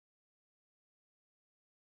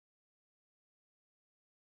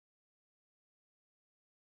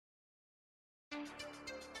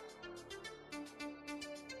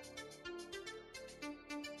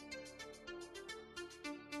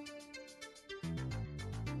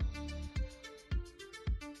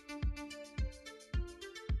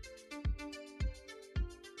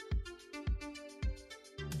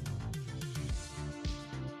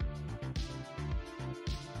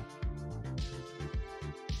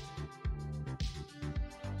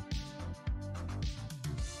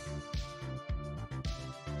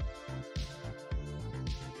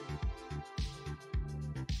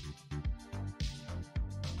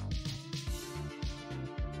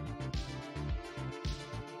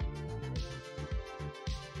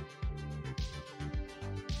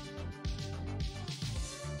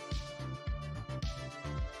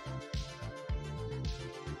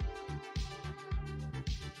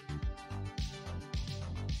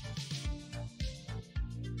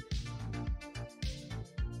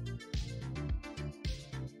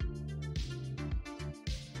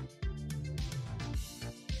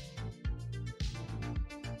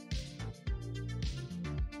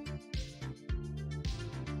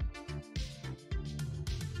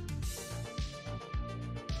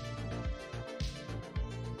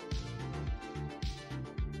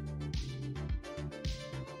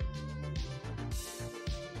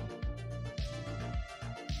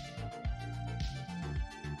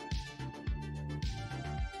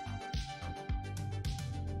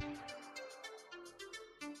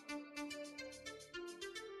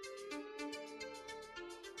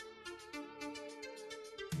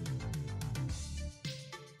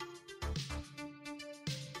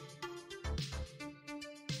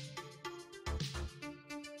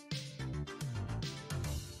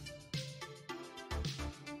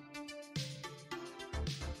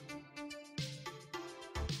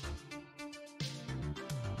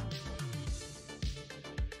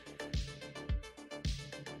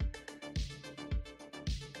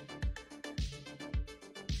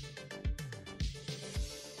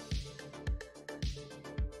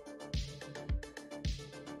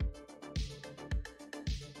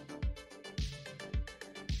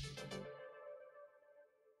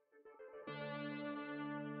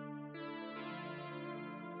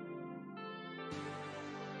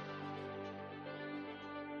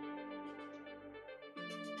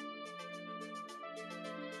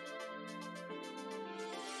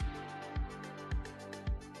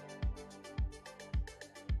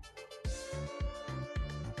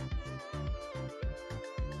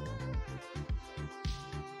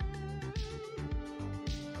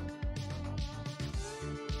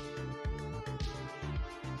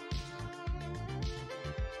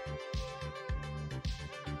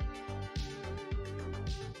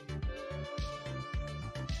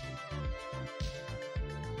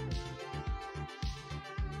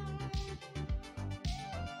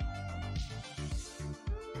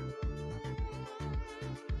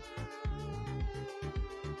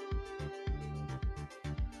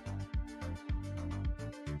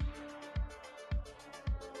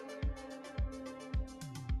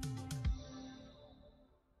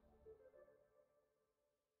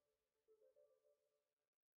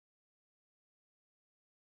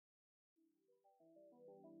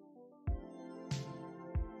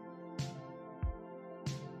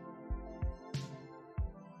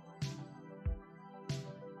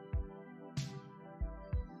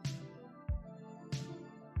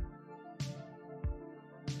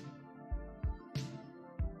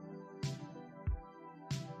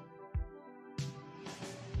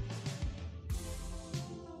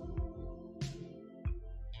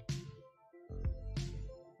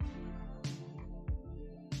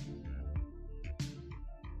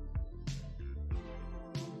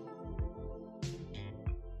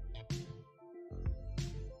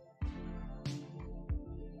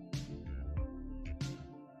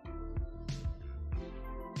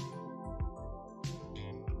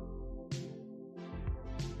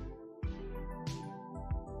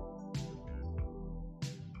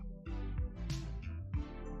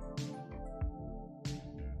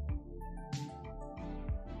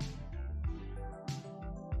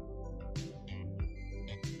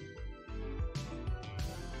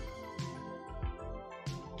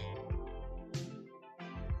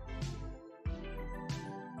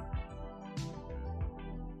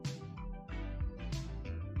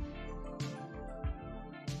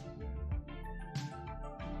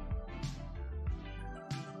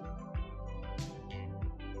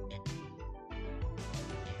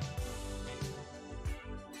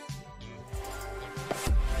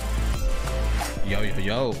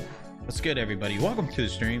Yo, what's good, everybody? Welcome to the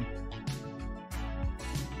stream.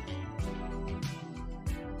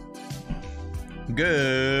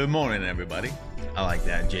 Good morning, everybody. I like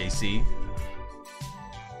that, JC.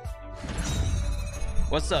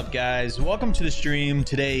 What's up, guys? Welcome to the stream.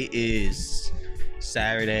 Today is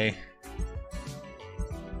Saturday.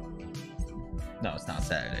 No, it's not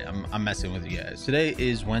Saturday. I'm messing with you guys. Today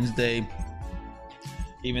is Wednesday,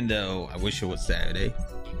 even though I wish it was Saturday.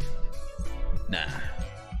 Nah.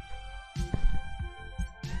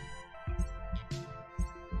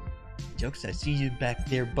 Jokes, I see you back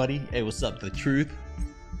there, buddy. Hey, what's up, The Truth?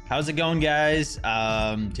 How's it going, guys?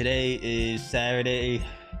 Today is Saturday.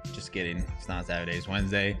 Just kidding. It's not Saturday, it's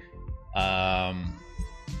Wednesday.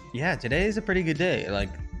 Yeah, today is a pretty good day. Like,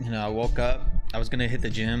 you know, I woke up, I was gonna hit the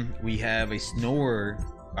gym. We have a storm.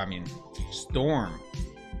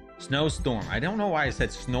 Snowstorm. I don't know why I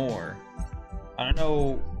said snore. I don't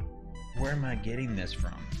know, where am I getting this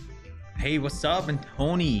from? Hey, what's up,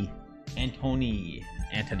 Anthony?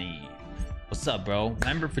 What's up, bro?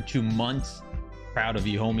 Member for 2 months. Proud of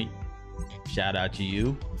you, homie. Shout out to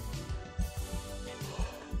you.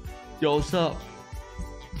 Yo, what's up?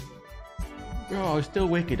 Bro, I was still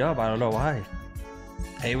waking up. I don't know why.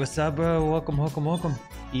 Hey, what's up, bro? Welcome.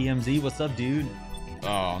 EMZ, what's up, dude?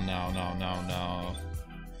 Oh, no.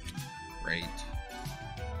 Great.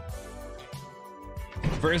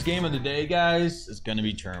 First game of the day, guys, is gonna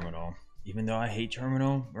be Terminal. Even though I hate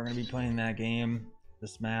Terminal, we're gonna be playing that game,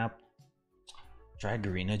 this map. Try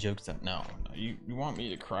Garena jokes up. No. You want me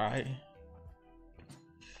to cry?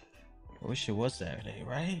 I wish it was Saturday,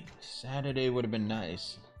 right? Saturday would have been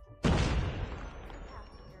nice.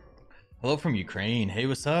 Hello from Ukraine. Hey,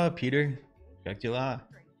 what's up, Peter? Check you lot.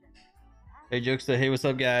 Hey, Jokester. Hey, what's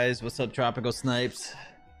up, guys? What's up, Tropical Snipes?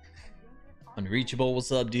 Unreachable.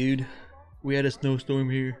 What's up, dude? We had a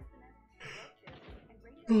snowstorm here.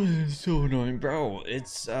 Oh, it's so annoying, bro.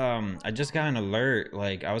 It's I just got an alert.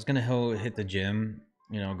 Like, I was gonna hit the gym,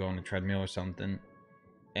 you know, go on a treadmill or something,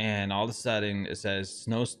 and all of a sudden it says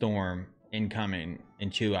snowstorm incoming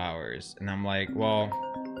in 2 hours, and I'm like, well,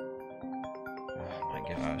 oh my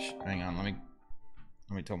gosh, hang on, let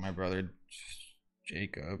me tell my brother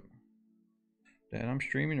Jacob that I'm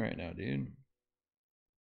streaming right now, dude.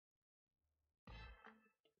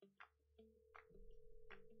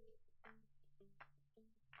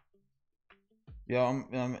 Yo,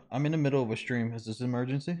 I'm in the middle of a stream. Is this an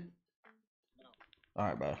emergency? No. All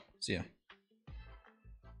right, bro. See ya.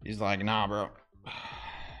 He's like, nah, bro.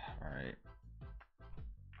 All right.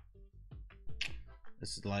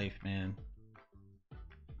 This is life, man.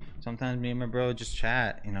 Sometimes me and my bro just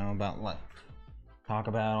chat, you know, about like, talk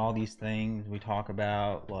about all these things. We talk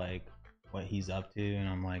about like what he's up to, and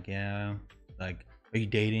I'm like, yeah. Like, are you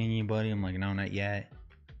dating anybody? I'm like, no, not yet.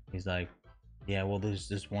 He's like, yeah, well, there's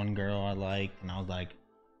this one girl I like, and I was like,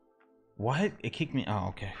 what? It kicked me. Oh,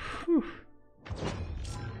 okay. Whew.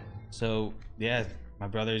 So yeah, my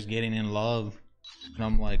brother's getting in love, and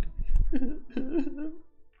I'm like,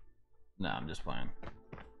 nah, I'm just playing.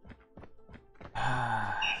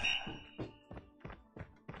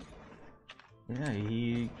 Yeah,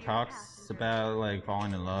 he talks about like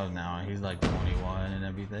falling in love now. He's like 21 and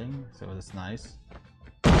everything, so it's nice.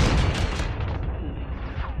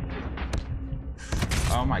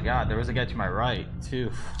 Oh my god, there was a guy to my right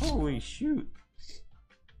too. Holy shoot.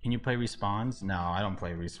 Can you play respawns? No, I don't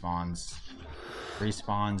play respawns.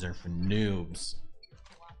 Respawns are for noobs.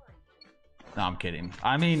 No, I'm kidding.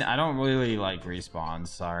 I mean, I don't really like respawns,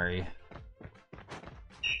 sorry.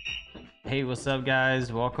 Hey, what's up,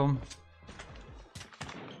 guys? Welcome.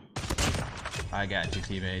 I got you,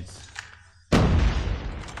 teammates.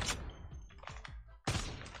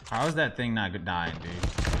 How is that thing not dying, dude?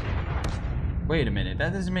 Wait a minute,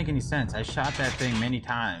 that doesn't make any sense. I shot that thing many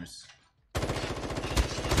times.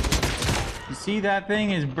 You see, that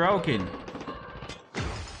thing is broken.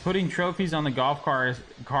 Putting trophies on the golf cart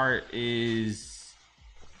is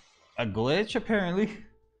a glitch, apparently.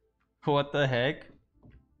 What the heck?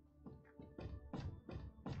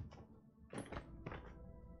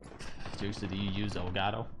 Seriously, do you use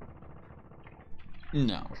Elgato?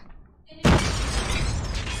 No.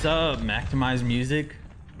 Sub, maximize music.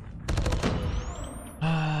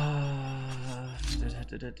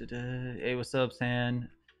 Hey, what's up, San?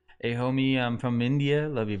 Hey, homie, I'm from India.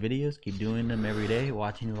 Love your videos. Keep doing them every day.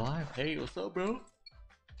 Watching you live. Hey, what's up, bro?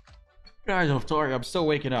 Guys, I'm sorry. I'm still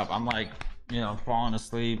waking up. I'm like, you know, falling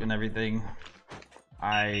asleep and everything.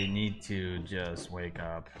 I need to just wake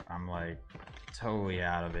up. I'm like totally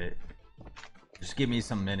out of it. Just give me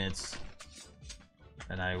some minutes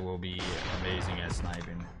and I will be amazing at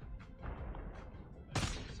sniping.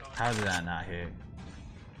 How did that not hit?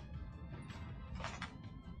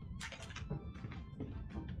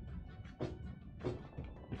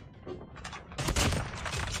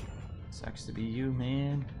 Sucks to be you,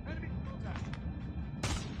 man.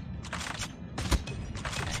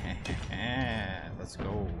 Let's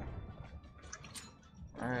go.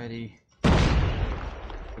 Alrighty.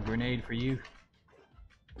 A grenade for you.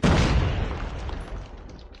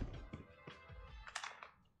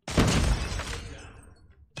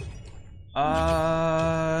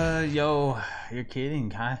 Yo, you're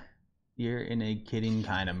kidding, huh? You're in a kidding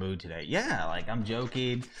kind of mood today. Yeah, like I'm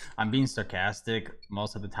joking. I'm being sarcastic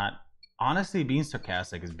most of the time. Honestly, being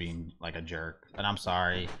sarcastic is being like a jerk. And I'm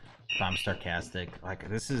sorry if I'm sarcastic. Like,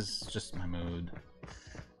 this is just my mood.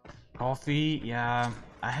 Coffee, yeah.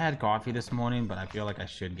 I had coffee this morning, but I feel like I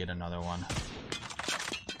should get another one.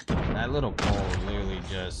 That little coal literally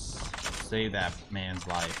just saved that man's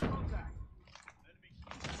life.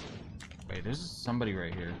 Wait, there's somebody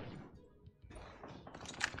right here.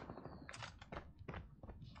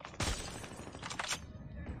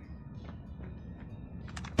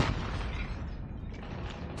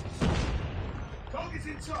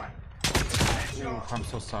 Ooh, I'm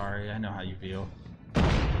so sorry. I know how you feel.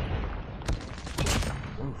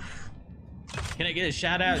 Oof. Can I get a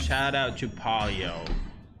shout out? Shout out to Polio.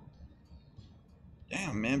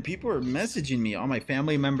 Damn, man, people are messaging me. All my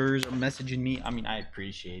family members are messaging me. I mean, I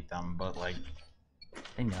appreciate them, but like,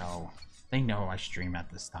 they know I stream at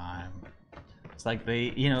this time. It's like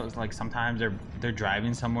they, you know, it's like sometimes they're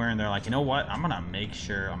driving somewhere and they're like, you know what? I'm gonna make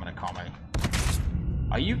sure I'm gonna call my.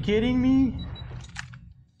 Are you kidding me?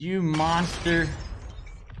 You monster!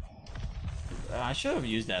 I should have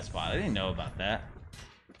used that spot. I didn't know about that.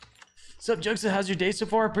 Sup, Juxta? How's your day so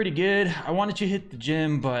far? Pretty good. I wanted to hit the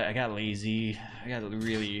gym, but I got lazy. I got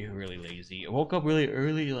really lazy. I woke up really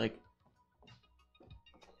early, like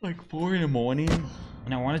 4 in the morning,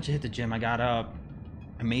 and I wanted to hit the gym. I got up,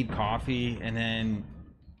 I made coffee, and then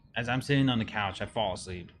as I'm sitting on the couch, I fall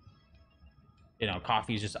asleep. You know,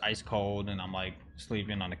 coffee's just ice cold, and I'm like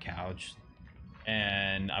sleeping on the couch.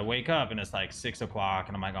 And I wake up and it's like 6 o'clock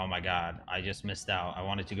and I'm like, oh my god, I just missed out. I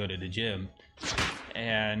wanted to go to the gym.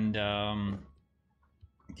 And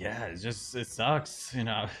yeah, it sucks, you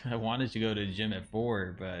know. I wanted to go to the gym at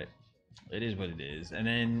 4, but it is what it is. And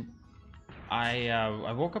then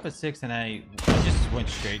I woke up at 6 and I just went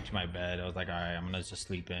straight to my bed. I was like, all right, I'm gonna just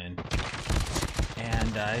sleep in.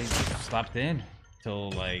 And I slept in till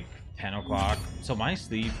like 10 o'clock. So my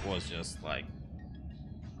sleep was just like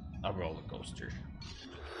a roller coaster.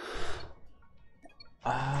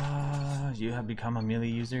 You have become a Melee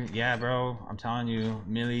user? Yeah, bro, I'm telling you,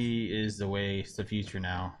 Melee is the way. It's the future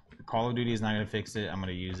now. Call of Duty is not gonna fix it. I'm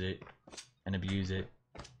gonna use it and abuse it.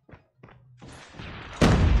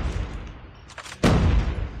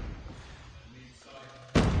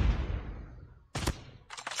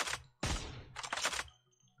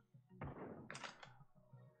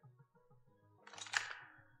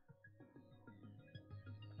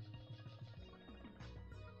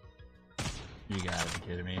 You gotta be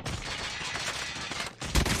kidding me.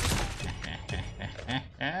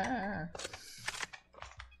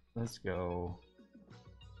 Let's go.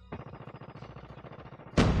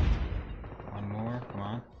 One more, come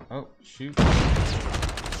on. Oh, shoot.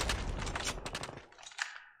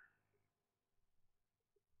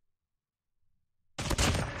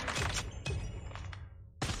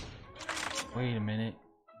 Wait a minute.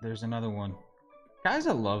 There's another one. Guys,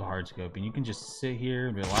 I love hardscoping. You can just sit here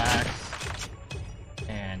and relax.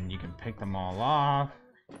 And you can pick them all off.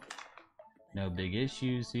 No big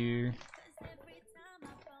issues here.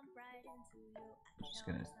 Just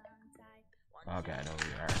gonna. Okay, I know where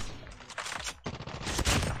you are.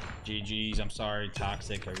 GG's, I'm sorry,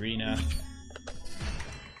 Toxic Arena.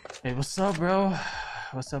 Hey, what's up, bro?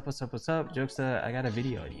 What's up? Jokesta, I got a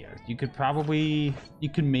video idea. You could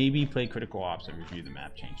maybe play Critical Ops and review the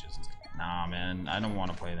map changes. Nah, man, I don't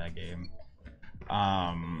want to play that game.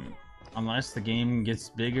 Unless the game gets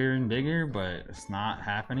bigger and bigger, but it's not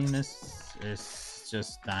happening. This is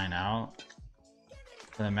just dying out.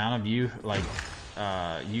 The amount of users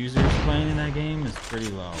playing in that game is pretty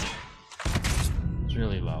low. It's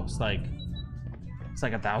really low. It's like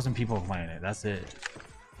 1,000 people playing it. That's it.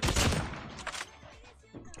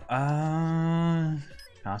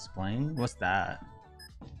 Cosplaying? What's that?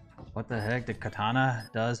 What the heck? The katana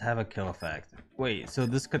does have a kill effect. Wait, so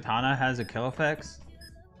this katana has a kill effect?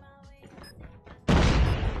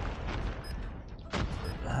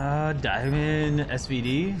 Diamond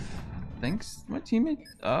SVD. Thanks, my teammate.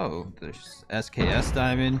 Oh, there's SKS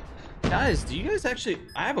Diamond. Guys, do you guys actually...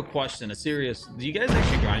 I have a question, a serious... Do you guys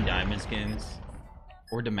actually grind diamond skins?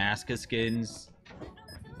 Or Damascus skins?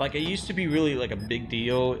 Like, it used to be really like a big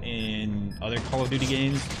deal in other Call of Duty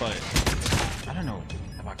games, but I don't know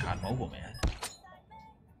about COD Mobile, man.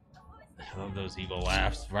 I love those evil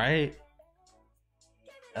laughs, right?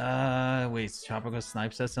 Wait, Tropical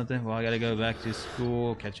Snipe says something? Well, I gotta go back to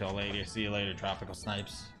school. Catch y'all later. See you later, Tropical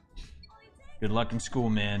Snipes. Good luck in school,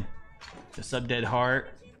 man. What's up, Dead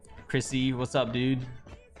Heart? Chrissy, what's up, dude?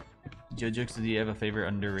 Jojux, do you have a favorite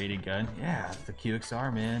underrated gun? Yeah, the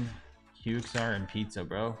QXR, man. QXR and pizza,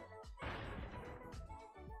 bro.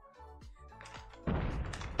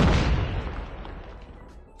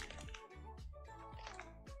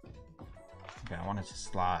 Okay, I wanted to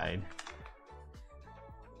slide,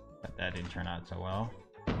 but that didn't turn out so well.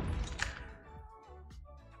 Oh,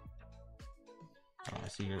 I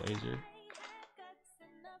see your laser.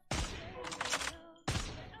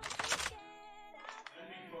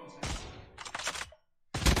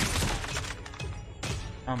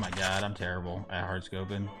 Oh my god, I'm terrible at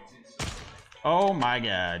hardscoping. Oh my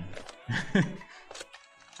god.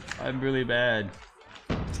 I'm really bad.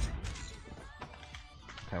 Okay,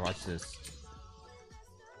 watch this.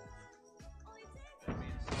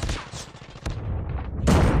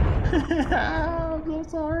 I'm so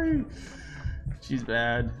sorry. She's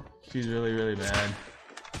bad. She's really, really bad.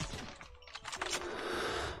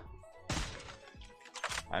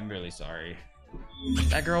 I'm really sorry.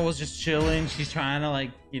 That girl was just chilling. She's trying to,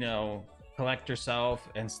 like, you know, collect herself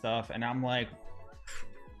and stuff. And I'm like,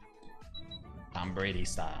 Tom Brady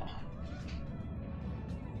style.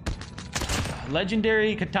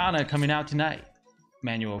 Legendary katana coming out tonight.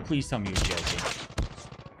 Manuel, please tell me you're joking.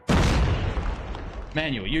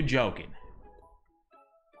 Manuel, you're joking.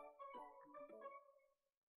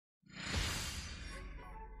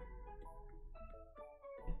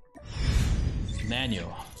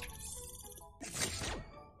 Manuel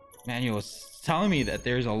was telling me that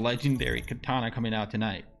there's a legendary katana coming out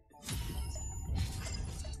tonight.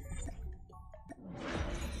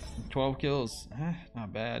 12 kills.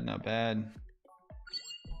 Not bad, not bad.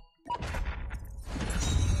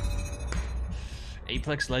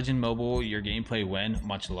 Apex Legend Mobile, your gameplay when?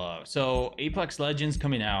 Much love. So Apex Legends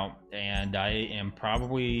coming out, and I am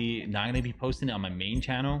probably not going to be posting it on my main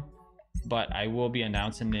channel, but I will be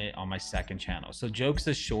announcing it on my second channel. So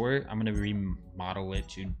Jokesta Short, I'm going to remodel it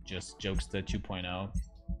to just Jokesta 2.0,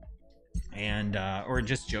 and or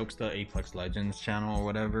just Jokesta Apex Legends channel or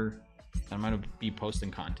whatever. I'm going to be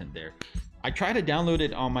posting content there. I tried to download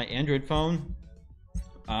it on my Android phone.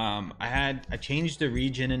 I changed the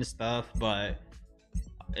region and stuff, but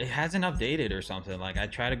it hasn't updated or something. Like, I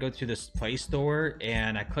try to go to this Play Store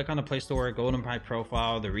and I click on the Play Store, go to my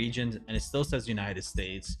profile, the regions, and it still says United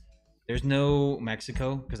States. There's no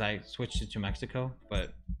Mexico because I switched it to Mexico,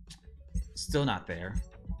 but still not there.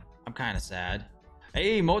 I'm kind of sad.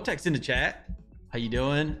 Hey, Motex in the chat. How you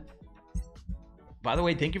doing? By the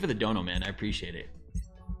way, thank you for the dono, man. I appreciate it.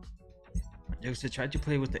 Jokes, I tried to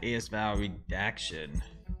play with the AS Val redaction.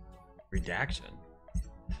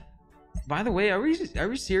 By the way, are we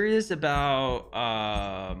serious about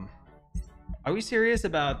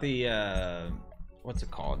the what's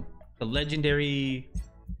it called? The legendary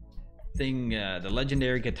thing, the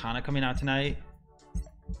legendary katana coming out tonight?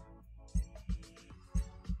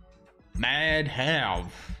 Mad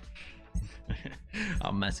Have.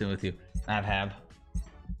 I'm messing with you. Mahab.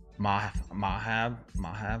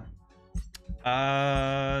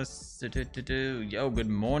 Yo, good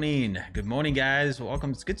morning guys,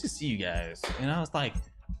 welcome. It's good to see you guys. You know, it's like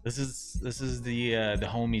this is the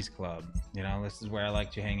homies club. You know, this is where I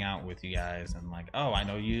like to hang out with you guys. And like, oh, I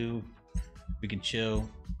know you, we can chill.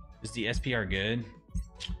 Is the SPR good?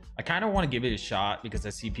 I kind of want to give it a shot because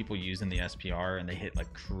I see people using the SPR and they hit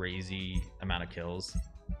like crazy amount of kills,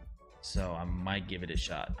 so I might give it a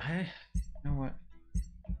shot. You know what,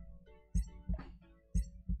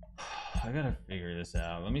 I gotta figure this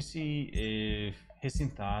out. Let me see if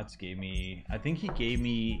Hissing Thoughts gave me, I think he gave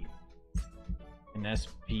me an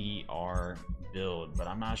SPR build, but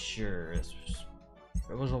I'm not sure. It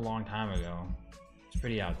was a long time ago. It's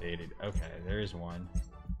pretty outdated. Okay, there is one.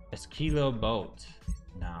 It's Kilo Boat.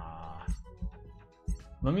 Nah.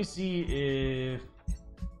 Let me see if,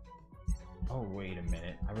 oh wait a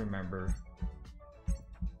minute, I remember.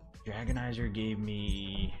 Dragonizer gave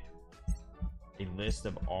me a list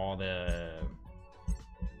of all the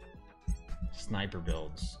sniper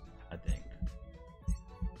builds, I think.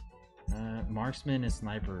 Marksman and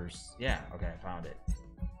snipers. Yeah, okay, I found it.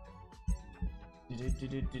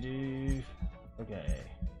 Okay.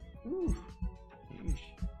 Ooh.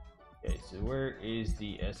 Okay, so where is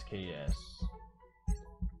the SKS?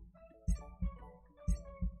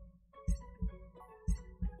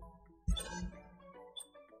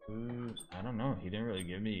 Ooh, I don't know. He didn't really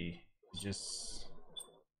give me. Just,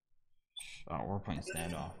 oh, we're playing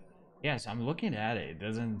standoff. Yes, I'm looking at it. It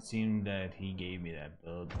doesn't seem that he gave me that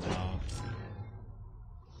build. No.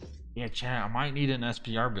 Yeah, chat. I might need an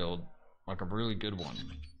SPR build, like a really good one.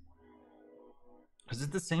 Cause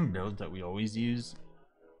it's the same build that we always use.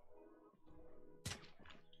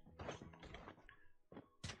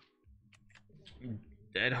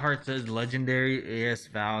 Dead Heart says legendary AS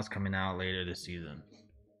Val is coming out later this season.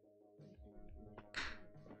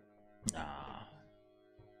 Nah.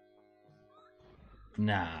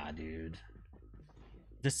 Nah, dude.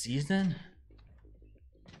 This season?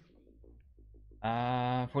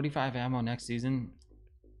 45 ammo next season.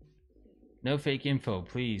 No fake info,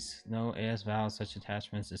 please. No AS Val such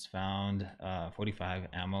attachments is found. 45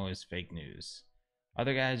 ammo is fake news.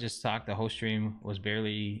 Other guys just talked the whole stream, was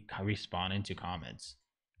barely responding to comments.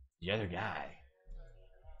 The other guy.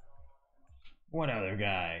 What other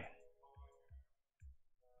guy?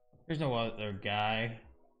 There's no other guy.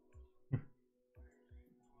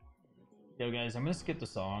 Yo guys, I'm gonna skip the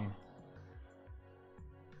song.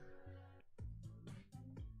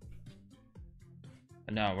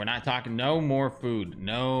 No, we're not talking. No more food.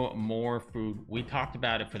 No more food. We talked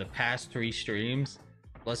about it for the past 3 streams.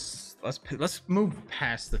 Let's move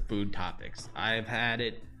past the food topics. I've had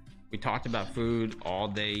it. We talked about food all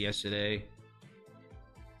day yesterday,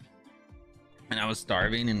 and I was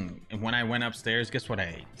starving. And when I went upstairs, guess what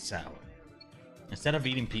I ate? Salad. Instead of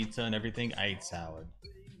eating pizza and everything, I ate salad.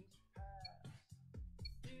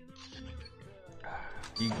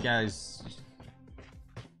 You guys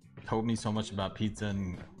told me so much about pizza,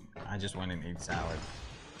 and I just went and ate salad.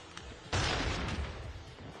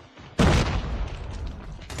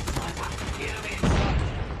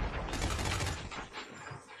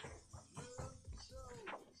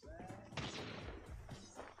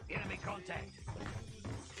 Enemy contact.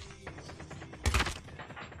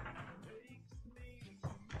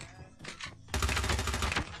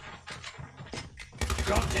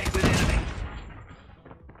 Contact with enemy.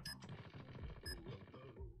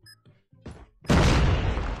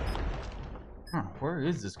 Huh, where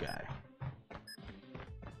is this guy?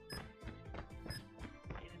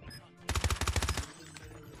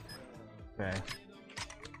 Okay.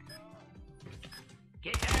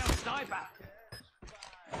 Get down, sniper.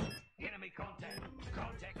 Enemy contact.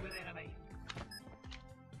 Contact with enemy.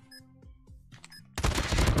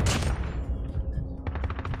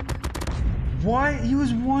 What? He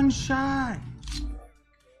was one shot.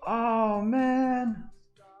 Oh man.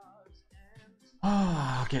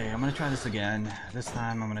 Oh, okay, I'm gonna try this again. This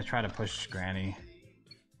time I'm gonna try to push Granny.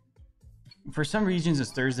 For some regions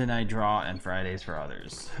it's Thursday night draw and Fridays for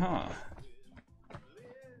others. Huh.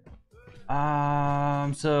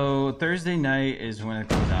 So Thursday night is when it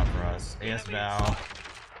comes out for us. AS Val,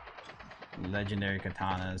 legendary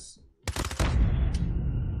katanas.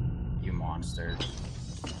 You monster.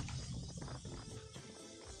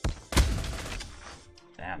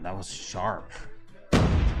 Damn, that was sharp.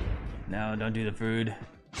 No, don't do the food.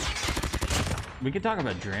 We could talk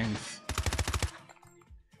about drinks.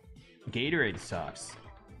 Gatorade sucks.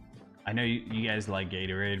 I know you guys like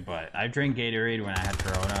Gatorade, but I drank Gatorade when I had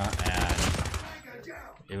Corona, and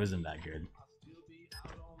it wasn't that good.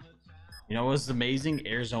 You know what was amazing?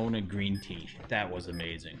 Arizona green tea. That was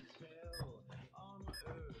amazing.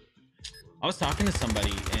 I was talking to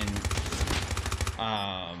somebody, and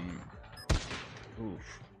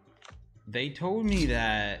they told me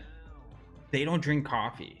that they don't drink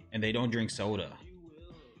coffee and they don't drink soda.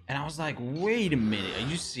 And I was like, wait a minute, are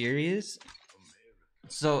you serious?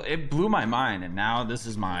 So it blew my mind, and now this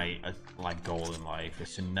is my like goal in life,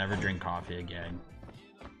 is to never drink coffee again.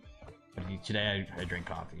 But today I drink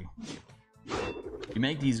coffee. You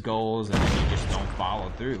make these goals and then you just don't follow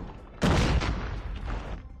through.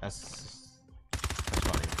 That's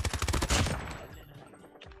funny.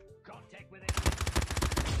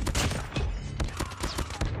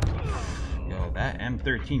 Yo, that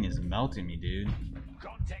M13 is melting me, dude.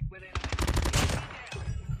 Contact with enemy.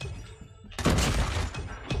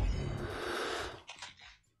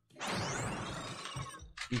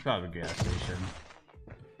 He's probably a gas station.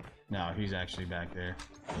 No, he's actually back there.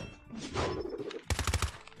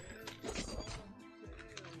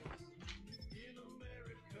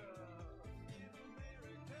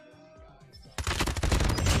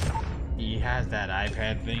 He has that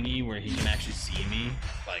iPad thingy where he can actually see me,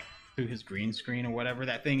 like through his green screen or whatever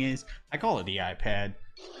that thing is. I call it the iPad.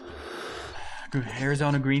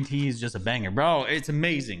 Arizona green tea is just a banger, bro. It's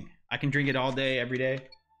amazing. I can drink it all day, every day.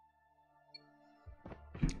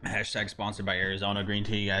 Hashtag sponsored by Arizona green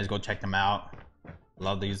tea. You guys go check them out.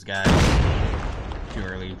 Love these guys. Too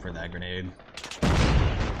early for that grenade.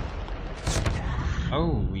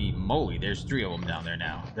 Holy moly, there's 3 of them down there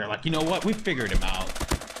now. They're like, you know what? We figured him out.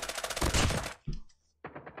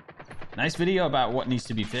 Nice video about what needs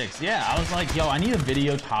to be fixed. Yeah, I was like, yo, I need a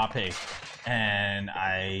video topic. And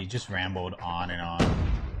I just rambled on and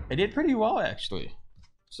on. It did pretty well, actually.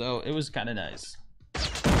 So it was kind of nice.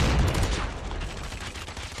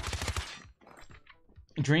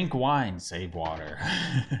 Drink wine, save water.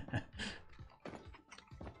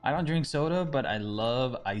 I don't drink soda, but I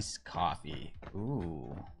love iced coffee.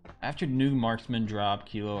 Ooh. After new marksman drop,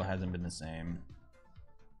 Kilo hasn't been the same.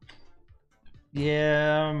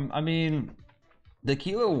 Yeah, I mean, the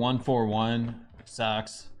Kilo 141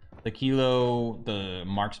 sucks. The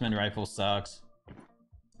marksman rifle sucks.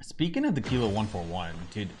 Speaking of the Kilo 141,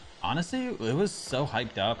 dude, honestly, it was so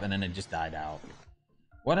hyped up and then it just died out.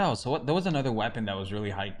 What else? There was another weapon that was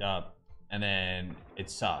really hyped up and then it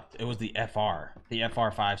sucked. It was the FR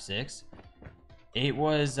 5.6. It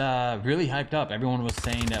was really hyped up. Everyone was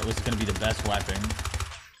saying that it was going to be the best weapon.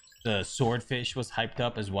 The swordfish was hyped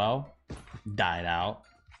up as well. Died out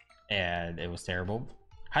and it was terrible.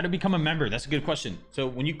 How to become a member? That's a good question. So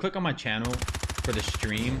when you click on my channel for the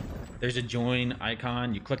stream, there's a join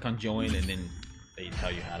icon. You click on join and then they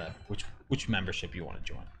tell you how to which membership you want to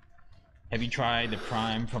join. Have you tried the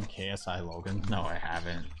Prime from KSI Logan? No, I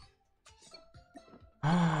haven't.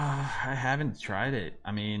 I haven't tried it.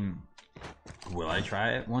 I mean, will I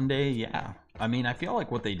try it one day? Yeah. I mean, I feel like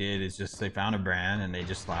what they did is just they found a brand and they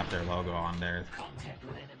just slapped their logo on there. Contact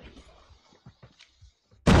with enemy.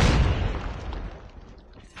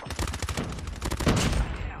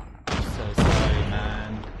 So sorry,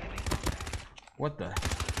 man. What the?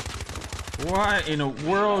 What in the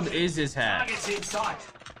world is this hat? Target's in sight.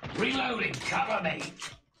 Reloading. Cover me.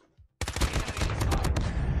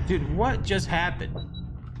 Dude, what just happened?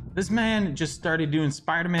 This man just started doing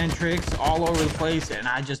Spider-Man tricks all over the place, and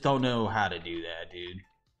I just don't know how to do that, dude.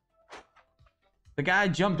 The guy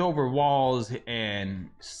jumped over walls and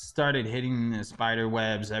started hitting the spider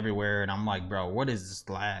webs everywhere, and I'm like, bro, what is this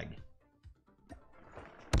lag?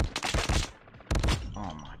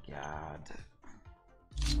 Oh my god.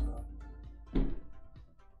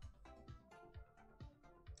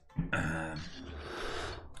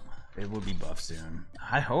 It will be buffed soon.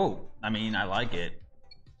 I hope. I mean, I like it.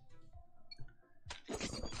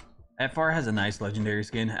 FR has a nice legendary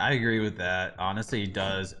skin. I agree with that. Honestly, it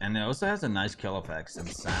does. And it also has a nice kill effects and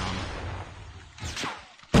sound.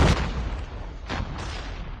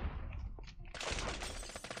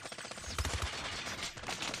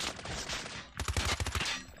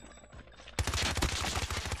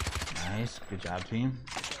 Nice. Good job, team.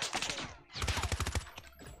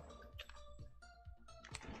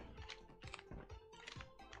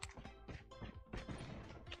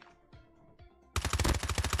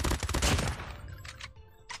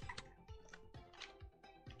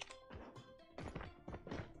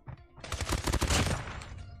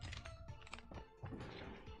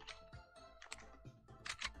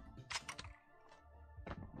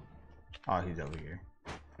 Oh, he's over here.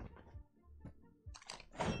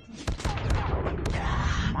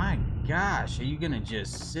 My gosh, are you gonna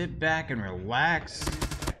just sit back and relax?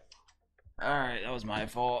 Alright, that was my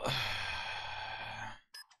fault.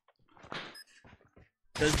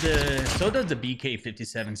 So does the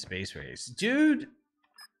BK-57 Space Race. Dude!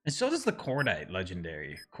 And so does the Cordite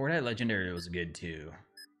Legendary. Cordite Legendary was good too.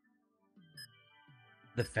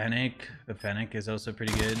 The Fennec is also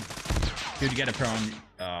pretty good. Dude, you got a prone.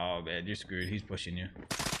 Oh man, you're screwed. He's pushing you.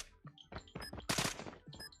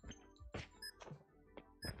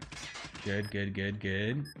 Good.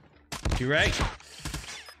 You're right.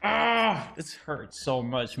 Ah, this hurts so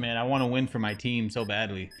much, man. I want to win for my team so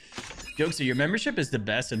badly. Jokester, your membership is the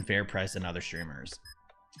best and fair price than other streamers.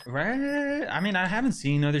 Right? I mean, I haven't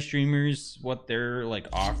seen other streamers what they're like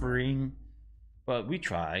offering, but we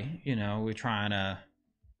try. You know, we're trying to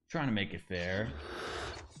make it fair.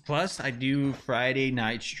 Plus, I do Friday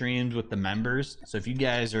night streams with the members. So if you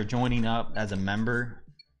guys are joining up as a member,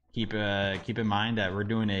 keep in mind that we're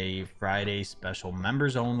doing a Friday special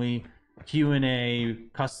members only Q&A,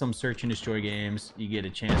 custom search and destroy games. You get a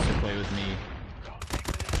chance to play with me.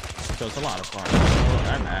 So it's a lot of fun. Oh,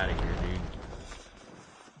 I'm out of here,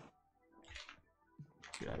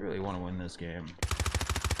 dude. I really want to win this game.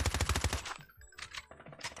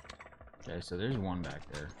 Okay, so there's one back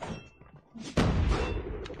there.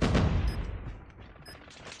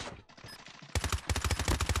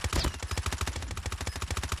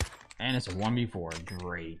 And it's a 1v4.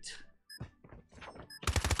 Great.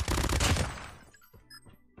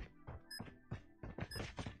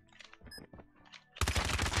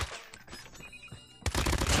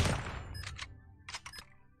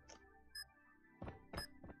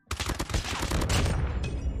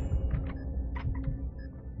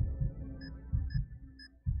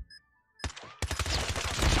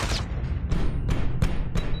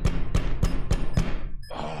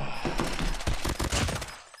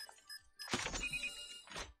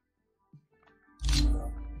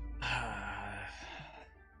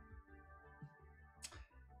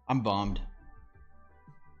 I'm bummed.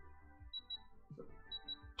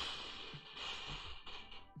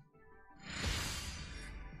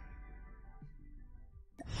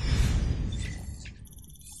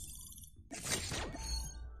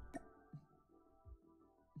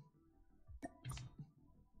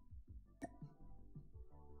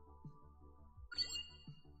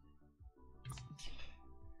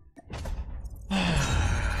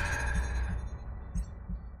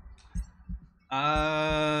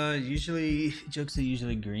 Usually jokes are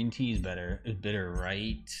usually green tea is bitter,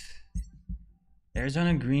 right?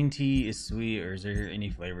 Arizona green tea is sweet, or is there any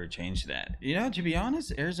flavor change to that? You know, to be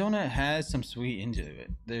honest, Arizona has some sweet into it.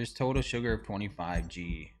 There's total sugar of 25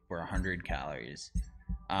 g for 100 calories.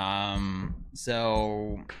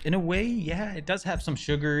 So in a way, yeah, it does have some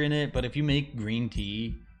sugar in it, but if you make green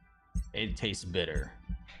tea, it tastes bitter.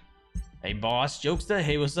 Hey boss, Jokester,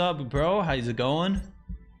 hey, what's up, bro? How's it going?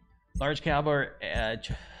 Large caliber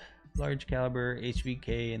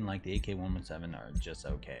HVK and like the AK-117 are just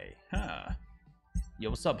okay. Huh. Yo,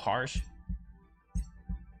 what's up, Harsh?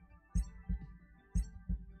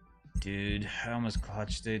 Dude, I almost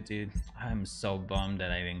clutched it, dude. I'm so bummed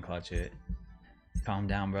that I didn't clutch it. Calm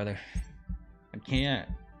down, brother. I can't.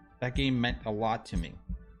 That game meant a lot to me.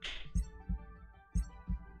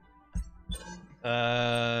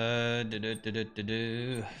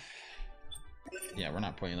 Yeah, we're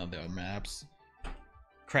not playing on the other maps.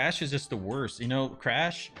 Crash is just the worst. You know,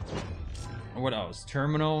 Crash. What else?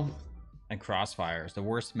 Terminal and Crossfire is the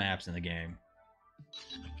worst maps in the game.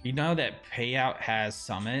 You know that Payout has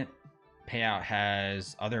Summit. Payout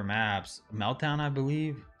has other maps. Meltdown, I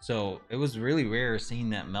believe. So it was really rare seeing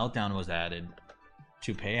that Meltdown was added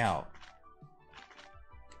to Payout.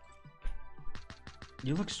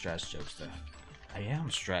 You look stressed, Jokester. I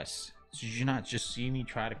am stressed. Did you not just see me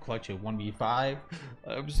try to clutch a 1v5?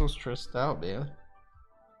 I'm so stressed out, man.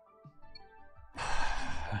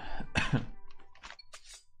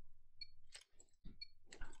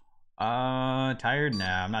 Tired?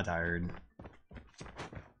 Nah, I'm not tired.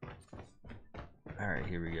 Alright,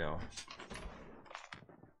 here we go.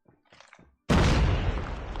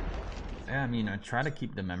 Yeah, I mean, I try to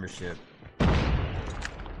keep the membership for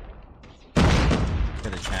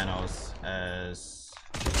the channels as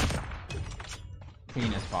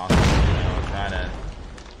clean as possible, you know, try to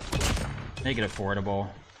make it affordable.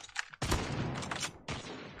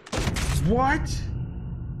 What?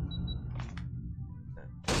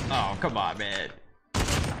 Oh, come on, man.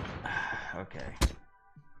 Okay.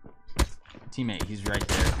 Teammate, he's right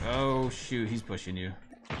there. Oh, shoot, he's pushing you.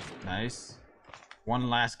 Nice. One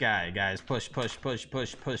last guy, guys. Push, push, push,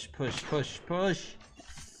 push, push, push, push, push.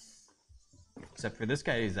 Except for this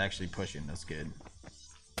guy, he's actually pushing. That's good.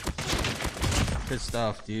 Good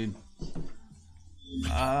stuff, dude.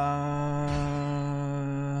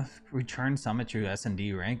 Return Summit to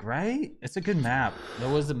S&D rank, right? It's a good map. There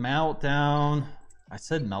was a Meltdown. I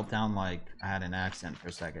said Meltdown like I had an accent for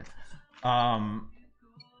a second.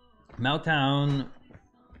 Meltdown,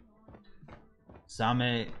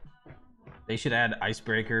 Summit. They should add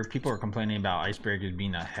Icebreaker. People are complaining about Icebreaker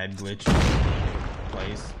being a head glitch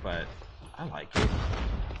place, but I like it.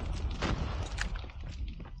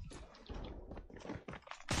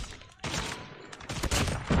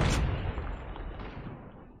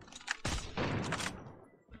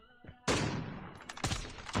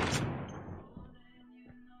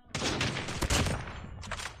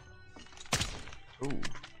 Ooh.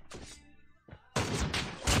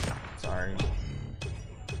 Sorry.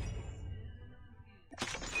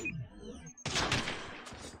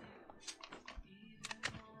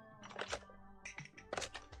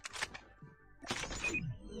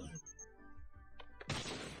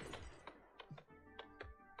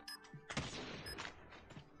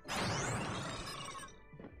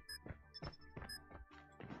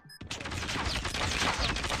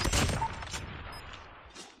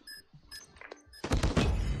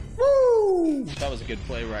 That was a good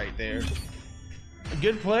play right there. A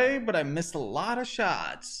good play, but I missed a lot of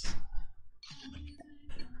shots.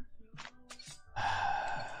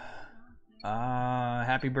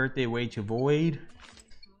 Happy birthday, Wait to Void.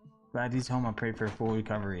 Glad he's home. I pray for a full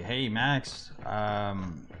recovery. Hey, Max.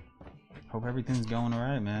 Hope everything's going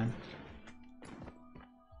alright, man.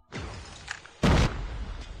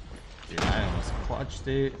 Dude, I almost clutched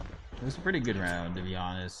it. It was a pretty good round, to be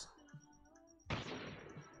honest.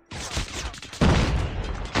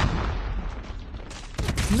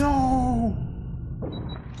 No!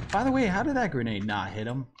 By the way, how did that grenade not hit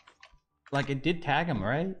him? Like, it did tag him,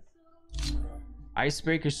 right?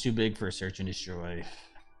 Icebreaker's too big for a search and destroy.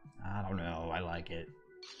 I don't know. I like it.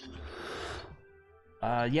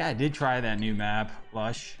 Yeah, I did try that new map,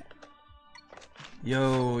 Lush.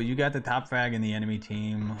 Yo, you got the top frag in the enemy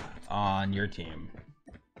team on your team.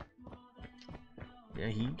 Yeah,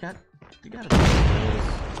 he got a bunch of kills.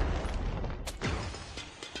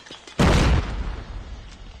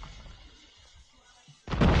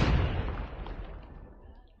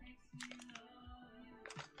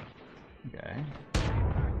 Okay.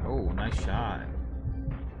 Oh, nice shot.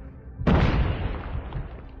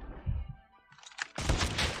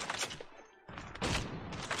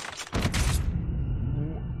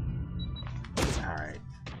 Alright.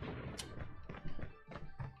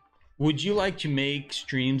 Would you like to make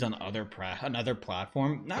streams on another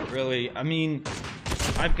platform? Not really. I mean,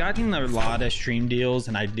 I've gotten a lot of stream deals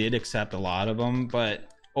and I did accept a lot of them, but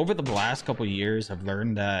over the last couple of years I've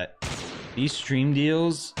learned that these stream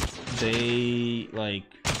deals, they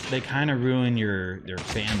kind of ruin your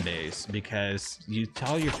fan base, because you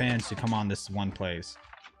tell your fans to come on this one place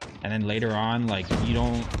and then later on, like, you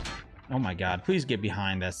don't. Oh my god, please get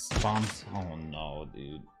behind that bomb. Oh no,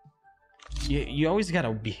 dude. You always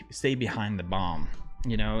gotta stay behind the bomb,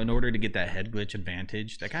 you know, in order to get that head glitch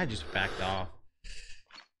advantage. That guy just backed off.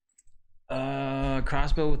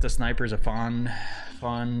 Crossbow with the sniper is a fun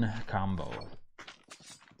combo.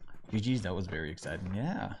 GG's, that was very exciting.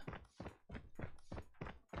 Yeah.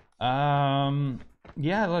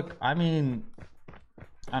 Yeah, look, I mean,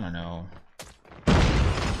 I don't know.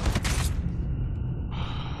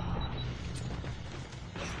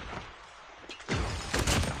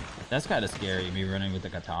 That's kind of scary, me running with the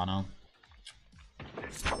katana.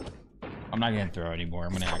 I'm not gonna throw anymore.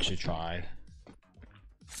 I'm gonna actually try.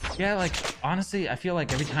 Yeah, like, honestly, I feel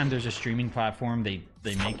like every time there's a streaming platform, they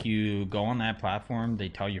make you go on that platform. They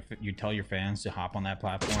tell you tell your fans to hop on that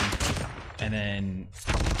platform, and then,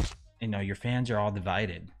 you know, your fans are all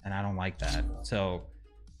divided, and I don't like that. So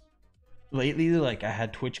lately, like, I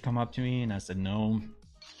had Twitch come up to me and I said no.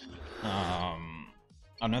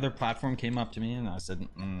 Another platform came up to me and I said,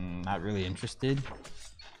 not really interested.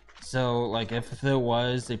 So, like, if there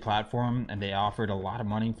was a platform and they offered a lot of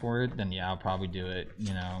money for it, then yeah, I'll probably do it,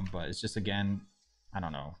 you know. But it's just, again, I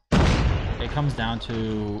don't know. It comes down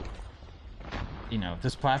to, you know, if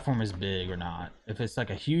this platform is big or not. If it's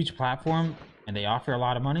like a huge platform and they offer a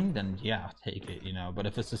lot of money, then yeah, I'll take it, you know. But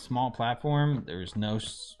if it's a small platform, there's no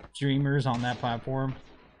streamers on that platform,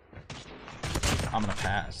 I'm gonna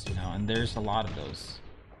pass, you know. And there's a lot of those.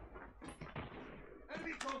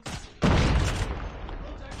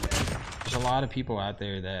 There's a lot of people out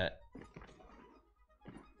there that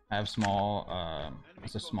have small,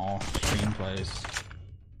 it's a small stream place.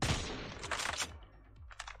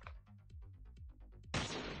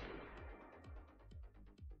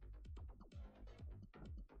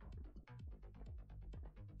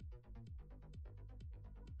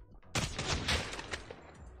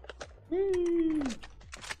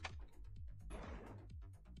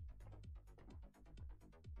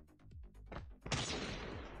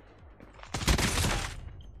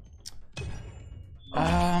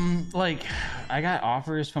 Like, I got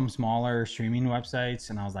offers from smaller streaming websites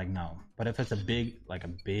and I was like, no. But if it's a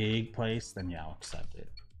big place, then yeah, I'll accept it.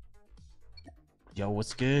 Yo,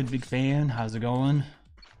 what's good, big fan? How's it going?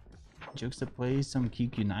 Jokes to play some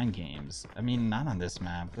QQ9 games. I mean, not on this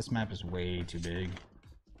map. This map is way too big.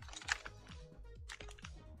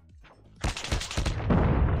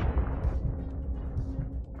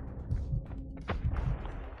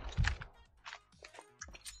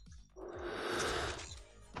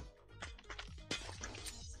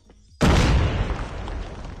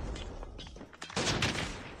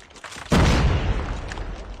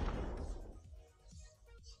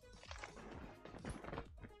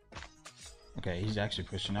 Okay, he's actually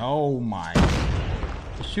pushing. Oh my.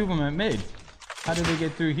 Shoot him at mid. How did they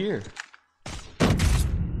get through here?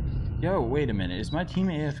 Yo, wait a minute. Is my team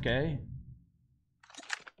AFK?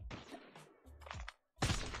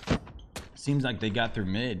 Seems like they got through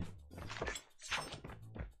mid.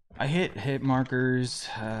 I hit markers.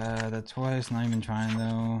 That twice. Not even trying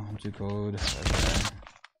though. I'm too cold. Okay.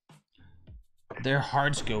 They're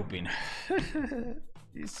hard scoping.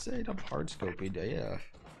 You said I'm hard scoping, yeah.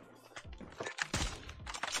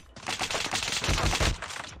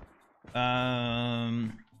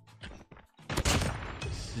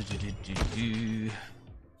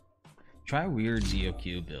 Try weird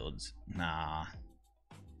DOQ builds. Nah.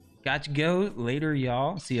 Got you, go later,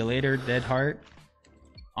 y'all. See you later, Dead Heart.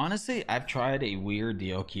 Honestly, I've tried a weird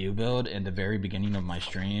DOQ build in the very beginning of my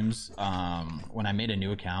streams. When I made a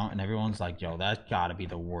new account, and everyone's like, yo, that's gotta be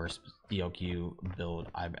the worst DOQ build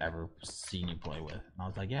I've ever seen you play with. And I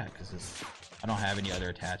was like, yeah, because I don't have any other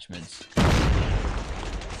attachments.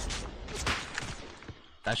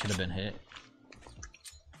 That should have been hit.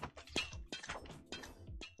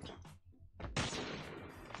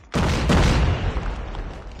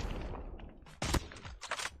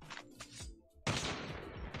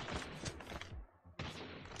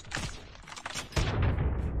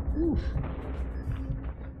 Oof.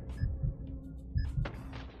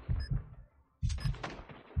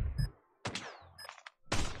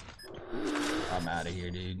 I'm out of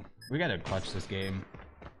here, dude. We gotta clutch this game.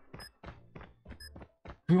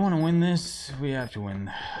 If we want to win this, we have to win.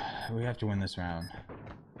 We have to win this round.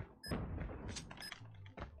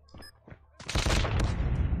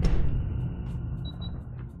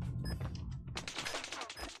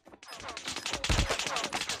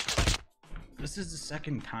 This is the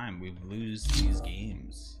second time we've lose these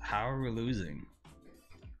games. How are we losing?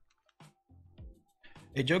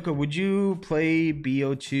 Hey Joker, would you play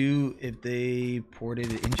BO2 if they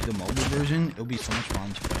ported it into the mobile version? It would be so much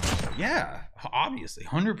fun to play mobile. Yeah, obviously,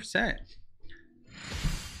 100%.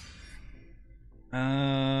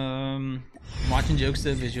 Watching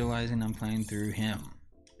Jokester, visualizing I'm playing through him.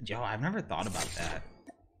 Yo, I've never thought about that.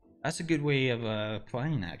 That's a good way of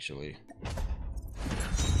playing, actually.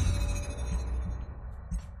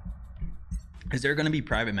 Is there going to be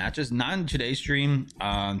private matches? Not in today's stream.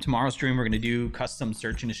 Tomorrow's stream, we're going to do custom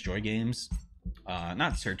search and destroy games.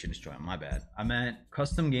 Not search and destroy, my bad. I meant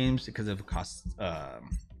custom games because of Call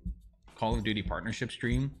of Duty partnership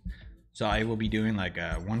stream. So I will be doing like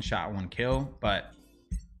a one shot, one kill. But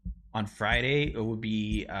on Friday, it will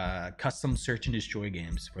be custom search and destroy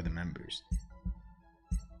games for the members.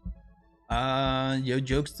 Yo,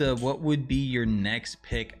 Jokester, what would be your next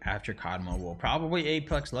pick after COD Mobile? Probably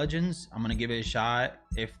Apex Legends. I'm gonna give it a shot.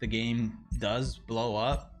 If the game does blow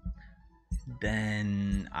up,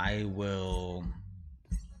 then I will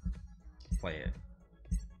play it.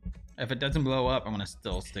 If it doesn't blow up, I'm gonna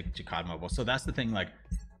still stick to COD Mobile. So that's the thing, like,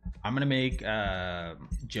 I'm gonna make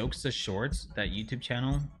Jokester Shorts, that YouTube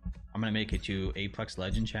channel. I'm gonna make it to Apex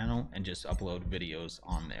Legend channel and just upload videos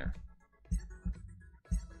on there.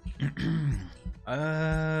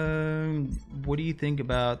 What do you think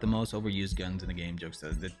about the most overused guns in the game,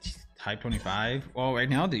 Jokester? The Type 25? Well, right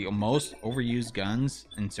now the most overused guns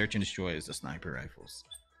in Search and Destroy is the sniper rifles.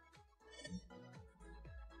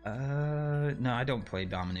 No, I don't play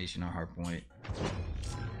Domination or Hardpoint.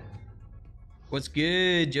 What's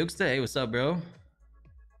good, Jokester? Hey, what's up, bro?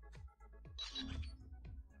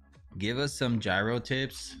 Give us some gyro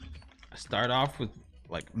tips. Start off with,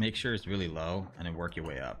 like, make sure it's really low and then work your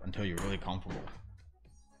way up until you're really comfortable.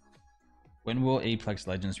 When will Apex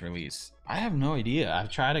Legends release? I have no idea. I've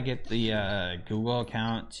tried to get the Google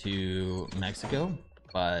account to Mexico,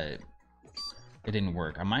 but it didn't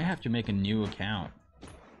work. I might have to make a new account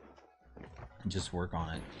and just work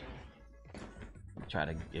on it. Try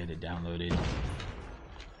to get it downloaded.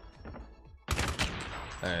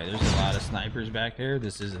 Alright, there's a lot of snipers back there.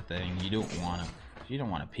 This is a thing. You don't want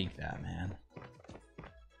to peek that, man.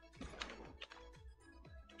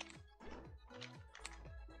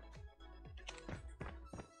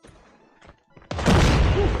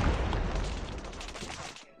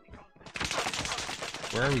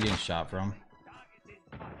 Where are we getting shot from?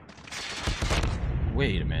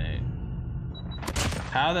 Wait a minute.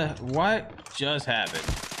 What just happened?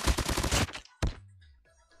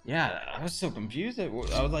 Yeah, I was so confused. I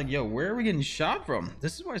was like, yo, where are we getting shot from?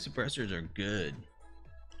 This is why suppressors are good.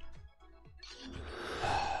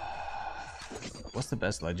 What's the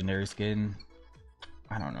best legendary skin?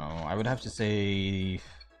 I don't know. I would have to say...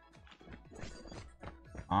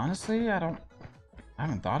 Honestly, I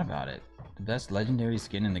haven't thought about it. The best legendary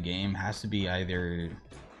skin in the game has to be either...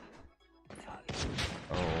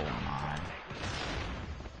 Oh my.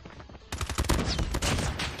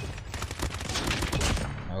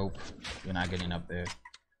 Nope. You're not getting up there.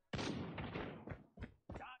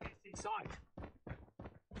 Targets in sight.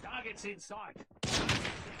 Targets in sight.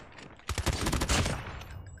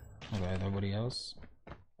 Okay, nobody else?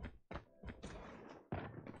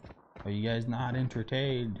 Are you guys not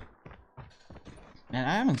entertained? Man,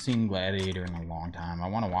 I haven't seen Gladiator in a long time. I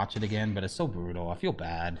want to watch it again, but it's so brutal. I feel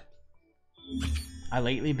bad. I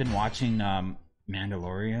lately been watching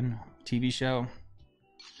Mandalorian TV show.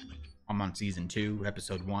 I'm on season 2,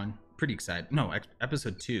 episode 1. Pretty excited. No,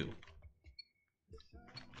 episode 2.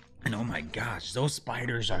 And oh my gosh, those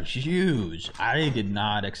spiders are huge. I did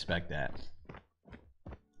not expect that.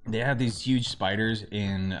 They have these huge spiders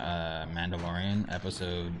in Mandalorian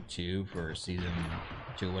episode 2 for season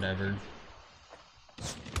 2, whatever.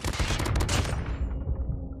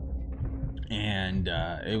 And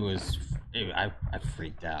I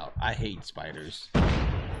freaked out. I hate spiders.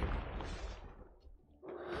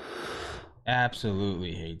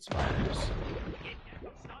 Absolutely hate spiders.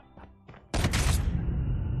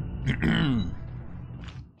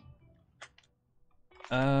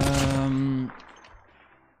 um,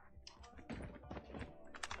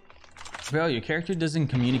 Bro, your character doesn't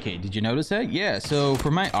communicate. Did you notice that? Yeah, so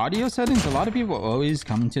for my audio settings, a lot of people always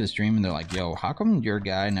come to the stream and they're like, yo, how come your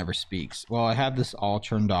guy never speaks? Well, I have this all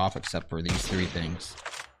turned off except for these three things.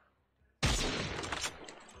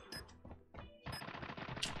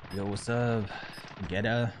 Yo, what's up?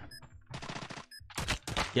 Geta.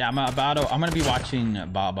 Yeah, I'm gonna be watching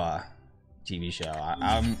Baba TV show.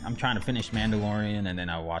 I'm trying to finish Mandalorian and then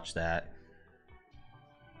I'll watch that.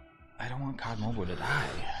 I don't want COD Mobile to die.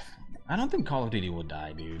 I don't think Call of Duty will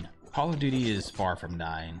die, dude. Call of Duty is far from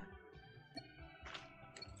dying.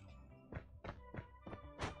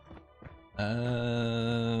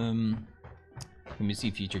 Let me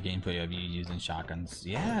see future gameplay of you using shotguns.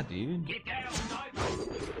 Yeah, dude. Get down, sniper.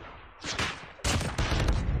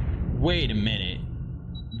 Wait a minute.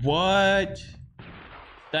 What?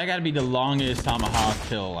 That gotta be the longest tomahawk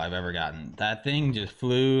kill I've ever gotten. That thing just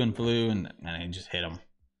flew and flew and I just hit him.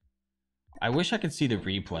 I wish I could see the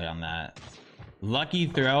replay on that. Lucky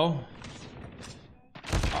throw.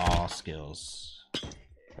 All skills.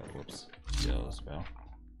 Oh, whoops. Skills, bro.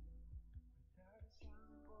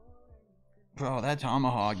 Bro, that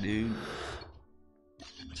tomahawk, dude.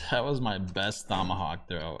 That was my best tomahawk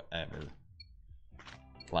throw ever.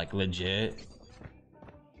 Like, legit.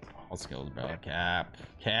 All skills, bro. Cap.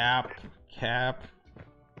 Cap. Cap.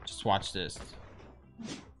 Just watch this.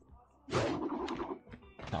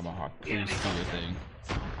 Tomahawk, please do the thing.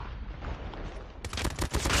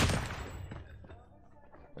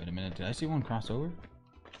 Wait a minute, did I see one cross over?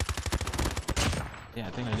 Yeah,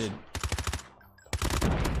 I think I did.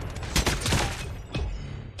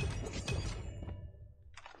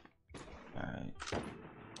 Alright.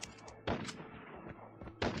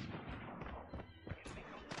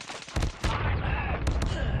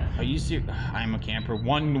 Are you serious? I'm a camper.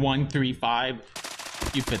 1135.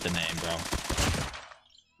 You fit the name, bro.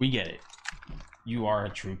 We get it. You are a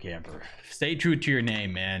true camper. Stay true to your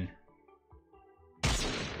name, man.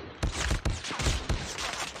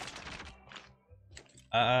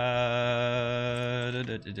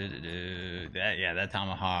 That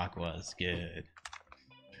tomahawk was good.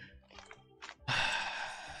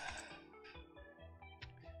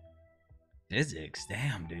 Physics,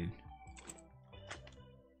 damn, dude.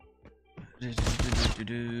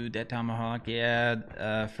 That tomahawk,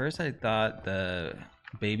 yeah. First I thought the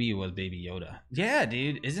baby was Baby Yoda. Yeah,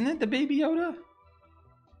 dude, isn't it the Baby Yoda?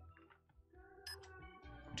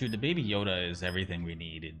 Dude, the Baby Yoda is everything we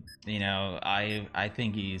needed. You know, I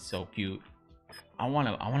think he's so cute. I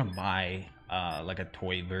wanna buy like a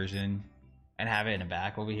toy version and have it in the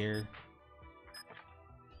back over here.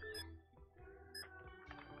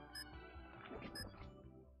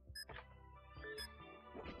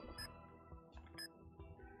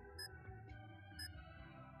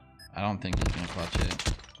 I don't think he's gonna clutch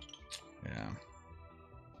it.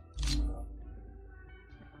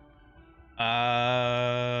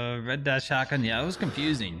 Yeah. Red dot shotgun. Yeah, it was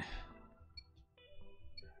confusing.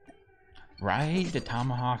 Right? The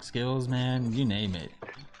tomahawk skills, man. You name it.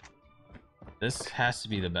 This has to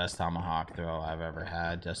be the best tomahawk throw I've ever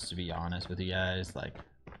had, just to be honest with you guys. Like,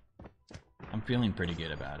 I'm feeling pretty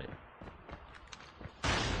good about it.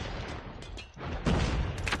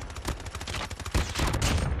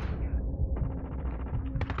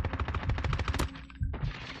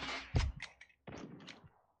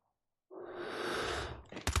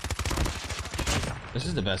 This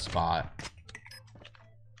is the best spot.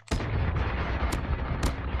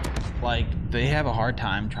 Like, they have a hard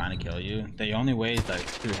time trying to kill you. The only way is like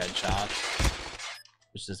through headshots,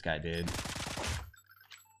 which this guy did.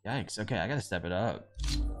 Yikes. Okay, I gotta step it up.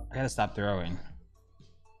 I gotta stop throwing.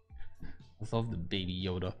 I love the Baby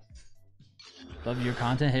Yoda. Love your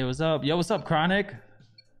content. Hey, what's up? Yo, what's up, Chronic?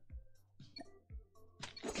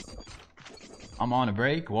 I'm on a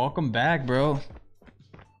break. Welcome back, bro.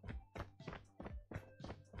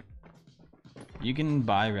 You can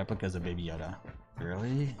buy replicas of Baby Yoda.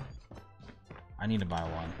 Really? I need to buy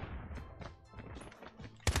one.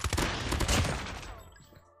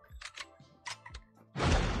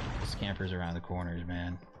 These campers around the corners,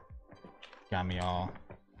 man. Got me all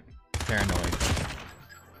paranoid.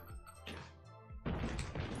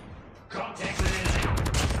 Contact with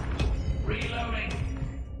enemy. Reloading.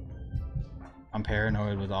 I'm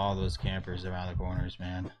paranoid with all those campers around the corners,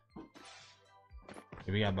 man.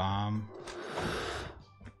 Here we got bomb.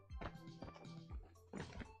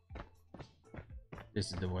 This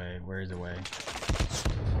is the way. Where is the way?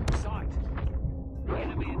 Sight.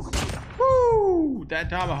 Enemy in sight. Woo! Woo! That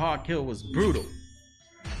tomahawk kill was brutal.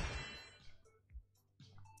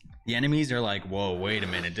 The enemies are like, whoa, wait a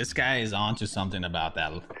minute. This guy is onto something about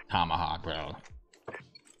that tomahawk, bro.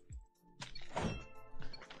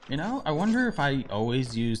 You know, I wonder if I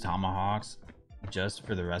always use tomahawks just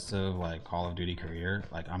for the rest of like Call of Duty career.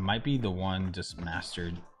 Like I might be the one just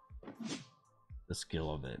mastered the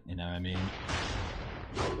skill of it, you know what I mean?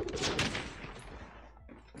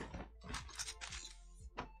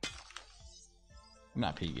 I'm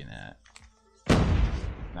not peeking that.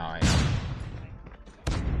 No, I am.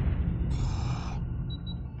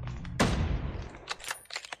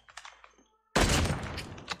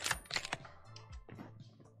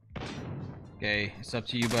 Okay, it's up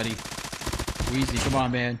to you, buddy. Wheezy, come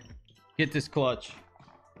on, man. Get this clutch.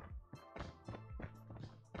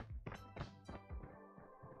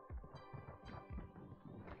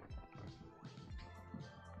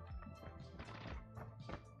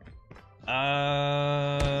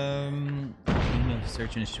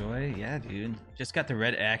 Search and destroy. Yeah, dude. Just got the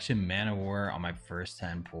red action Man of War on my first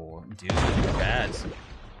 10 pull. Dude, bad.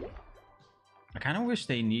 I kind of wish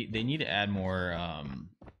they need to add more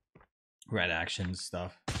red action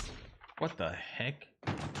stuff. What the heck?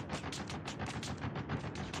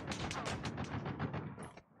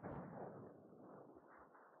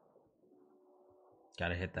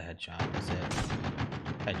 Gotta hit the headshot. That's it.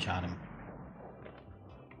 Headshot him.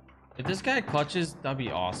 If this guy clutches, that'd be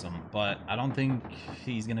awesome. But I don't think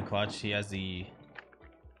he's gonna clutch. He has the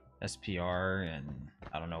SPR, and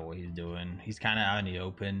I don't know what he's doing. He's kind of out in the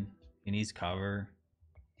open. He needs cover.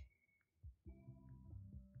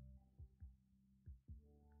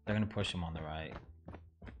 They're gonna push him on the right.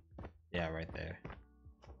 Yeah, right there.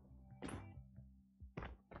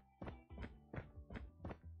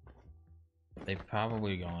 They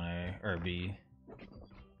probably going A or B.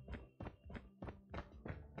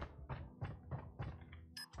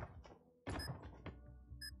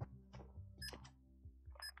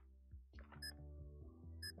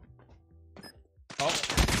 Oh,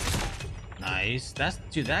 nice. That's,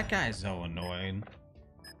 dude, that guy's so annoying.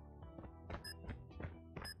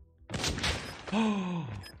 Oh,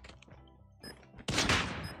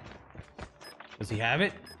 does he have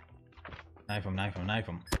it? Knife him, knife him, knife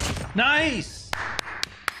him. Nice!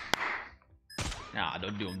 Nah,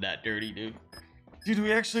 don't do him that dirty, dude. Dude,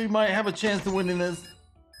 we actually might have a chance to win in this.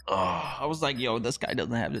 Oh, I was like, yo, this guy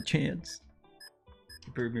doesn't have the chance.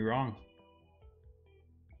 He proved me wrong.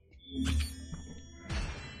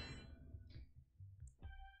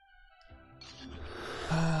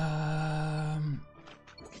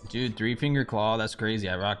 Dude, 3-finger claw, that's crazy.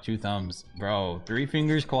 I rock 2 thumbs. Bro, 3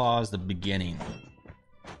 fingers claw is the beginning.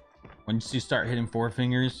 Once you start hitting 4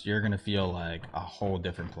 fingers, you're gonna feel like a whole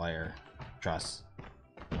different player. Trust.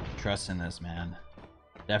 Trust in this, man.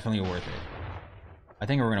 Definitely worth it. I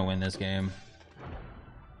think we're gonna win this game.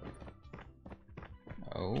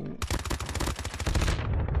 Oh.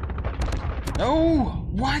 No!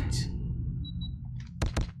 What?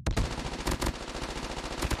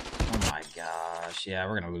 Oh my gosh. Yeah,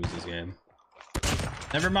 we're gonna lose this game.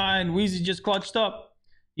 Never mind. Wheezy just clutched up.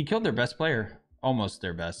 He killed their best player. Almost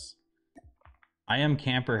their best. I Am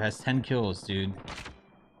Camper has 10 kills, dude.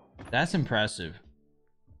 That's impressive.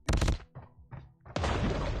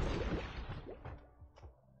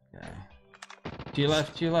 Okay. To your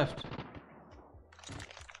left, to your left.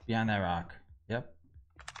 Behind that rock. Yep.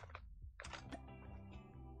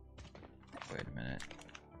 Wait a minute.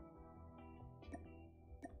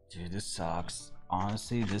 Dude, this sucks.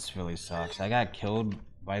 Honestly, this really sucks. I got killed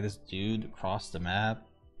by this dude across the map.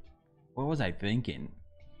 What was I thinking?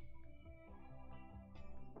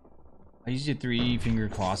 I used your 3-finger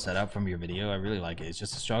claw setup from your video. I really like it. It's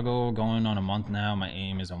just a struggle going on a month now. My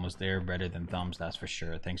aim is almost there. Better than thumbs, that's for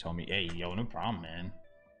sure. Thanks, homie. Hey, yo, no problem, man.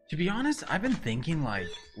 To be honest, I've been thinking like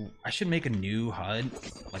I should make a new HUD,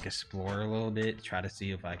 like explore a little bit, try to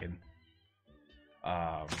see if I can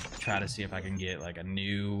get like a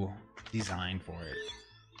new design for it.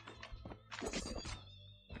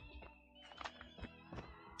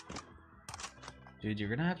 Dude, you're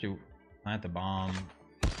gonna have to plant the bomb.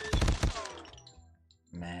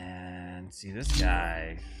 Man, see this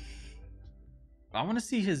guy. I want to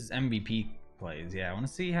see his MVP plays. Yeah, I want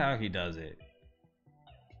to see how he does it.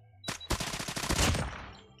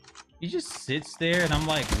 He just sits there and I'm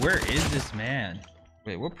like, where is this man?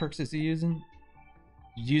 Wait, what perks is he using?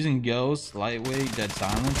 He's using Ghost, Lightweight, Dead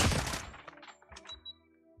Silence.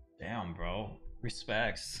 Damn, bro.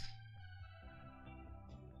 Respects.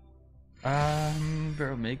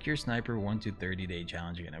 Bro, make your sniper 1 to 30-day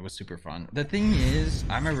challenge again. It was super fun. The thing is,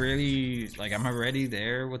 I'm already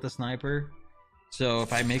there with the sniper. So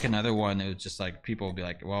if I make another one, it was just like people will be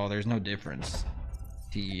like, well, there's no difference.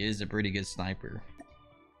 He is a pretty good sniper.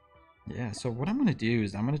 Yeah, so what I'm gonna do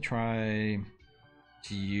is I'm gonna try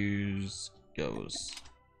to use ghosts.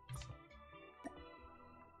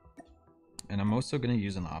 And I'm also gonna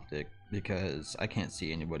use an optic because I can't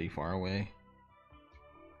see anybody far away.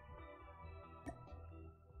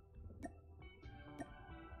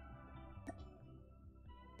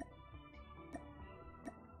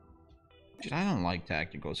 Dude, I don't like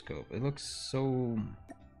tactical scope. It looks so...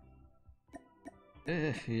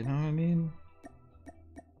 you know what I mean?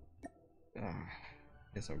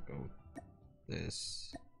 Guess I'll go with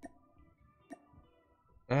this.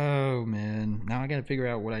 Oh man, now I gotta figure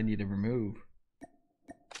out what I need to remove.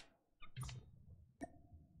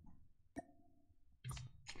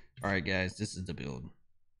 Alright guys, this is the build.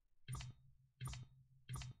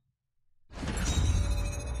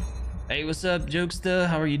 Hey, what's up, Jokesta?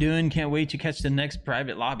 How are you doing? Can't wait to catch the next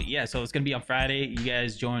private lobby. Yeah, so it's gonna be on Friday. You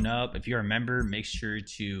guys join up. If you're a member, make sure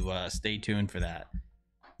to stay tuned for that.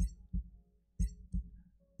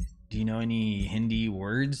 Do you know any Hindi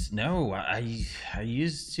words? No, I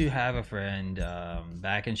used to have a friend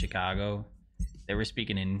back in Chicago. They were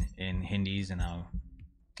speaking in Hindis, and I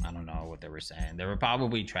don't know what they were saying. They were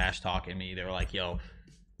probably trash talking me. They were like, yo,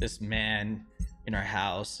 this man in our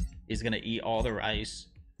house is gonna eat all the rice.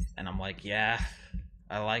 And I'm like, yeah,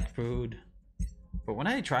 I like food. But when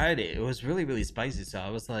I tried it, it was really, really spicy. So I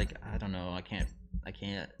was like, I don't know, I can't.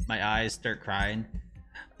 My eyes start crying.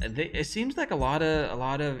 It seems like a lot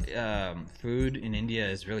of food in India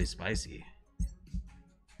is really spicy.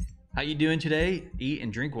 How you doing today? Eat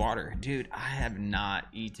and drink water. Dude, I have not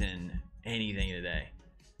eaten anything today.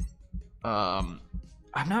 I'm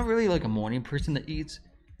not really like a morning person that eats.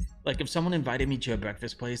 Like if someone invited me to a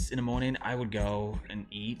breakfast place in the morning, I would go and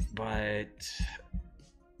eat, but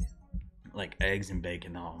like eggs and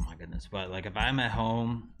bacon, oh my goodness. But like if I'm at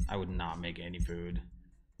home, I would not make any food.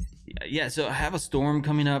 Yeah, so I have a storm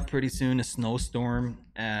coming up pretty soon, a snowstorm.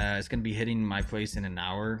 It's gonna be hitting my place in an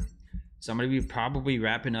hour. So I'm gonna be probably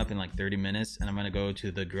wrapping up in like 30 minutes, and I'm gonna go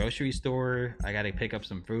to the grocery store. I gotta pick up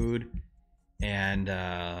some food. And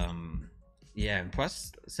yeah,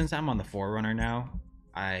 plus since I'm on the Forerunner now,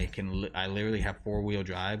 I literally have 4-wheel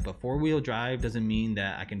drive, but 4-wheel drive doesn't mean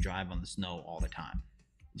that I can drive on the snow all the time.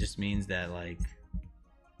 It just means that like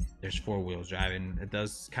there's 4 wheels driving. It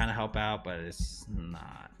does kind of help out, but it's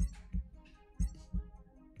not.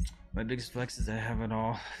 My biggest flex is I have it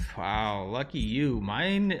all. Wow, lucky you.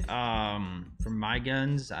 Mine, for my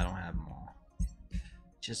guns, I don't have them all.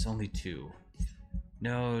 Just only 2.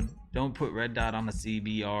 No, don't put red dot on the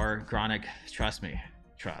CBR. Chronic, trust me.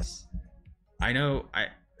 Trust. I know,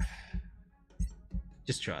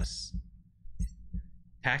 just trust.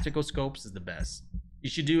 Tactical scopes is the best.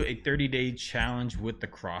 You should do a 30-day challenge with the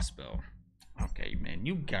crossbow. Okay, man,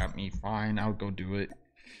 you got me. Fine, I'll go do it.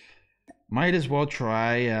 Might as well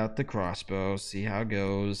try out the crossbow, see how it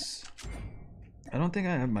goes. I don't think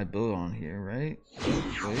I have my build on here, right?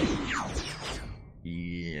 Wait.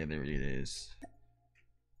 Yeah, there it is.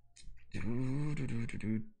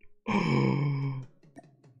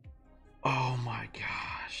 Oh my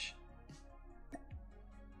gosh.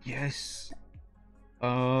 Yes.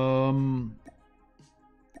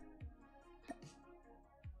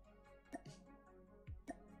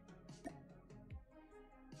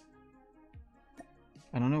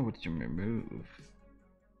 I don't know what to remove.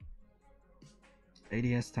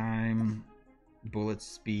 ADS time, bullet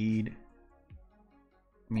speed.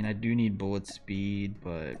 I mean, I do need bullet speed,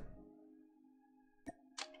 but I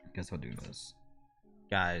guess I'll do this.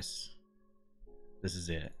 Guys, this is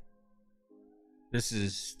it. This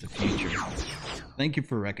is the future. Thank you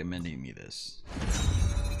for recommending me this.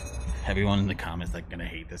 Everyone in the comments like gonna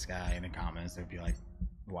hate this guy in the comments. They'd be like,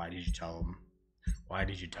 why did you tell him? Why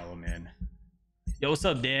did you tell him, man? Yo, what's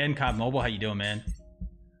up, Dan? COD Mobile, how you doing, man?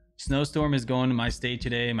 Snowstorm is going to my state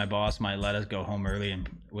today. My boss might let us go home early and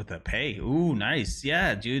with a pay. Ooh, nice.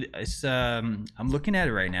 Yeah, dude. It's I'm looking at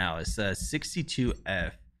it right now. It's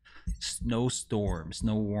 62F. Snowstorm.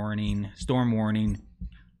 Snow warning. Storm warning.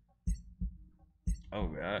 Oh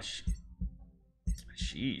gosh.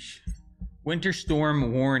 Sheesh. Winter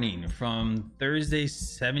storm warning from Thursday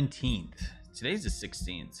 17th. Today's the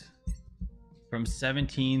 16th. From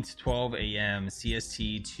 17th 12 a.m.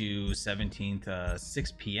 CST to 17th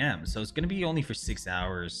 6 p.m. So it's gonna be only for 6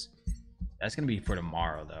 hours. That's gonna be for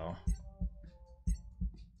tomorrow though.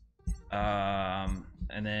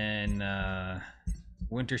 And then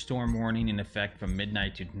winter storm warning in effect from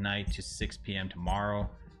midnight to tonight to 6 p.m. tomorrow.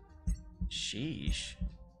 Sheesh.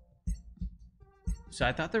 So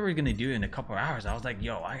I thought they were gonna do it in a couple hours. I was like,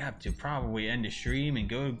 yo, I have to probably end the stream and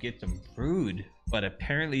go get some food. But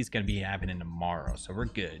apparently it's gonna be happening tomorrow, so we're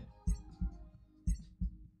good.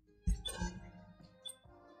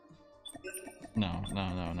 No.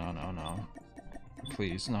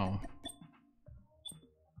 Please, no.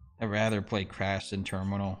 I'd rather play Crash than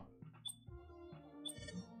Terminal.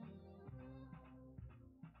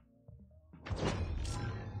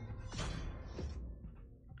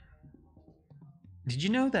 Did you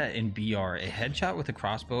know that in BR, a headshot with a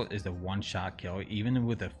crossbow is a one-shot kill, even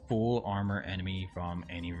with a full armor enemy from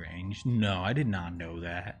any range? No, I did not know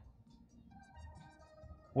that.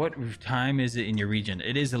 What time is it in your region?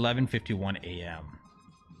 It is 11:51 a.m.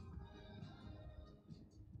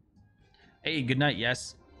 Hey, good night,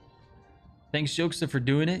 yes. Thanks, Jokester, for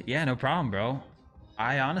doing it. Yeah, no problem, bro.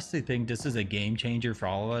 I honestly think this is a game changer for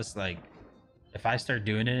all of us. Like, if I start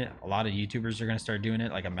doing it, a lot of YouTubers are going to start doing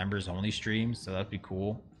it, like a members only stream, so that'd be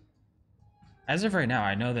cool. As of right now,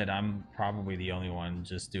 I know that I'm probably the only one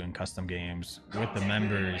just doing custom games with the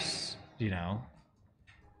members, you know.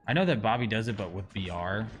 I know that Bobby does it, but with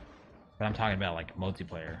VR, but I'm talking about like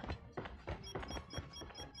multiplayer.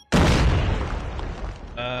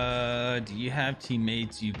 Do you have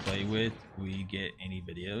teammates you play with who you get any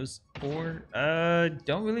videos for?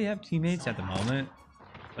 Don't really have teammates at the moment.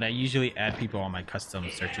 But I usually add people on my custom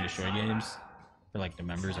search and destroy games for like the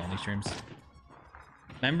members only streams.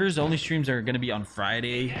 Members only streams are going to be on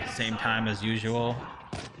Friday, same time as usual.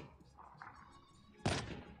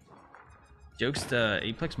 Jokes, the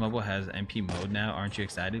Apex Mobile has MP mode now. Aren't you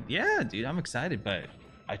excited? Yeah, dude, I'm excited, but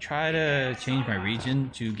I try to change my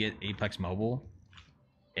region to get Apex Mobile,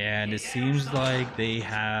 and it seems like they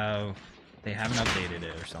haven't updated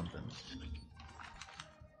it or something.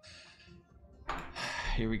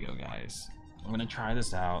 Here we go, guys. I'm gonna try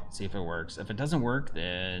this out, see if it works. If it doesn't work,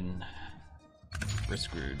 then we're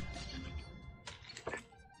screwed.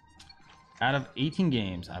 Out of 18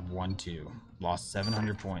 games, I've won 2, lost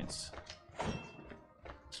 700 points.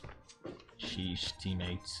 Sheesh,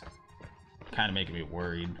 teammates. Kind of making me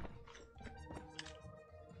worried.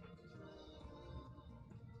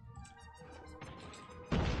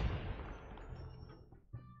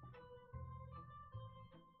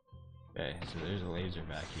 Okay, so there's a laser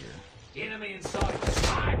back here. Enemy in sight.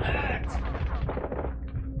 I'm hurt.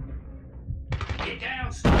 Get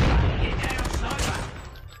down, sniper. Get down, sniper.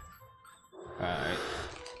 Alright.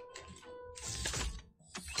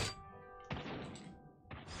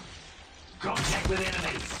 Contact with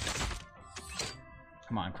enemy.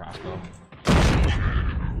 Come on, crossbow.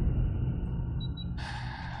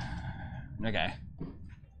 Okay.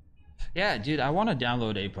 Yeah, dude, I want to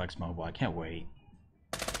download Apex Mobile. I can't wait.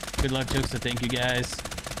 Good luck, Jokes, so thank you guys.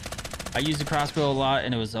 I use the crossbow a lot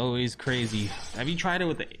and it was always crazy. Have you tried it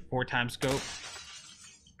with the 4x scope?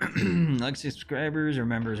 Like subscribers or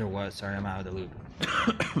members or what? Sorry, I'm out of the loop.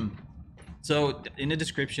 So in the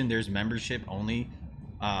description, there's membership only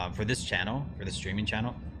for this channel, for the streaming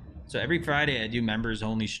channel. So every Friday I do members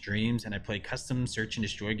only streams and I play custom search and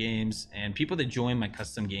destroy games, and people that join my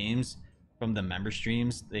custom games from the member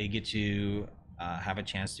streams, they get to have a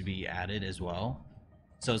chance to be added as well.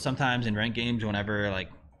 So sometimes in ranked games, whenever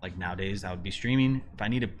like nowadays I would be streaming, if I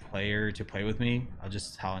need a player to play with me, I'll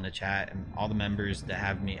just tell in the chat and all the members that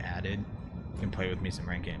have me added can play with me some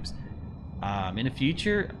ranked games. In the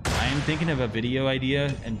future, I am thinking of a video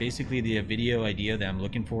idea, and basically the video idea that I'm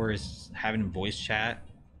looking for is having voice chat.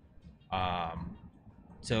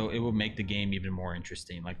 So it will make the game even more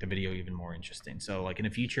interesting, like the video even more interesting. So like in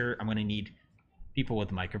the future, I'm gonna need people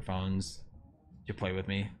with microphones to play with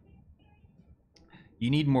me. You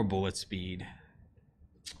need more bullet speed.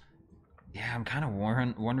 Yeah, I'm kind of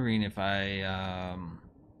wondering if I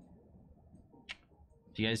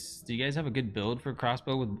do you guys have a good build for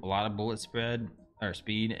crossbow with a lot of bullet spread or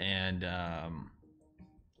speed and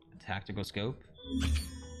tactical scope?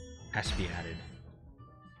 Has to be added.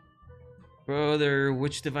 Brother,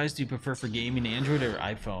 which device do you prefer for gaming, Android or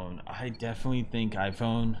iPhone? I definitely think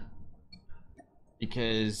iPhone,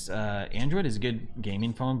 because Android is a good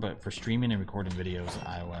gaming phone, but for streaming and recording videos,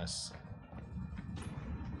 iOS.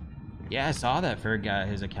 Yeah, I saw that Ferg got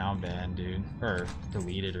his account banned, dude, or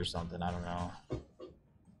deleted or something. I don't know.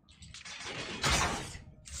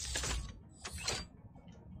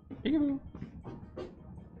 Peekaboo.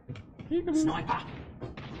 Peekaboo. Sniper.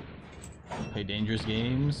 Play dangerous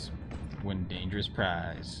games, win dangerous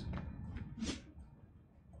prize.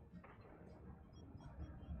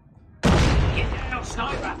 Get down,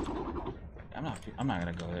 sniper. I'm not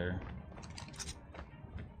gonna go there.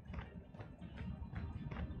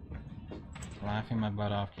 Laughing my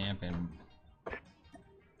butt off camping.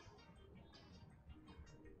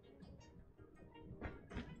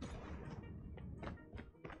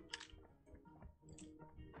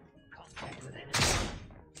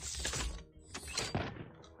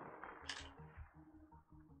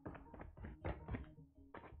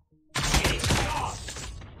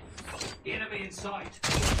 Enemy in sight.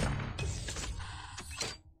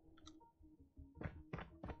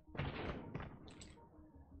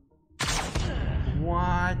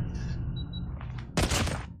 What?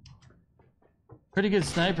 Pretty good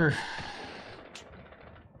sniper.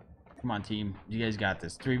 Come on, team. You guys got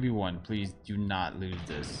this. 3v1. Please do not lose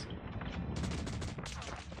this.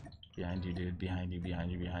 Behind you, dude. Behind you,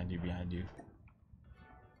 behind you, behind you, behind you.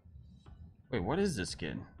 Wait, what is this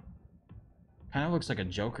skin? Kind of looks like a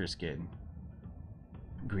Joker skin.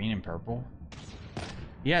 Green and purple.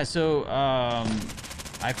 Yeah, so,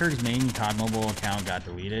 iFerg's main COD mobile account got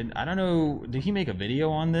deleted. I don't know. Did he make a video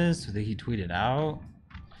on this? Or did he tweet it out?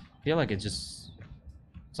 I feel like it just...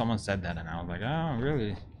 Someone said that and I was like, oh,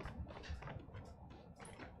 really?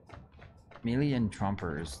 Melee and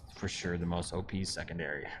Trumper is for sure the most OP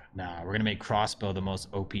secondary. Nah, we're gonna make Crossbow the most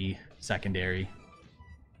OP secondary.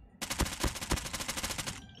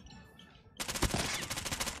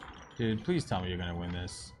 Dude, please tell me you're gonna win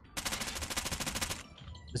this.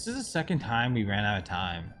 This is the second time we ran out of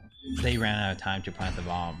time. They ran out of time to plant the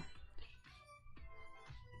bomb.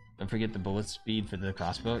 Don't forget the bullet speed for the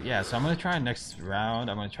crossbow. Yeah, so I'm gonna try next round.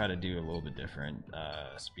 I'm gonna try to do a little bit different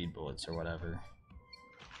speed bullets or whatever.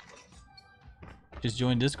 Just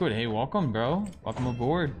joined Discord. Hey, welcome, bro. Welcome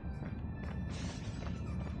aboard.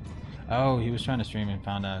 Oh, he was trying to stream and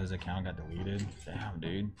found out his account got deleted. Damn,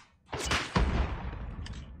 dude.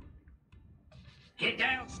 Get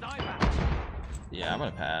down, sniper. Yeah, I'm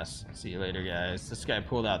gonna pass. See you later, guys. This guy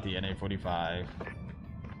pulled out the NA-45.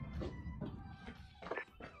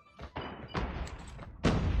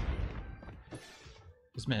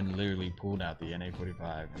 This man literally pulled out the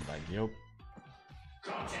NA-45 and like, yep.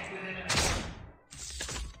 Contact with enemy.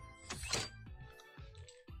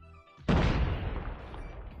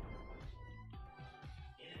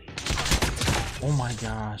 Oh my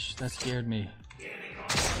gosh, that scared me.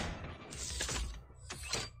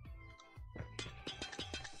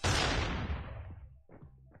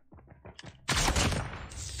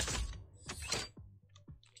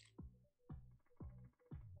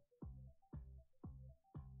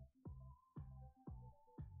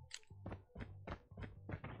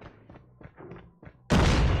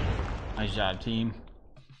 Nice job, team.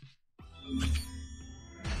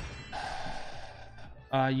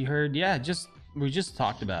 You heard? Yeah, we just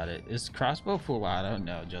talked about it. Is crossbow full auto?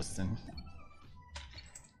 No, Justin.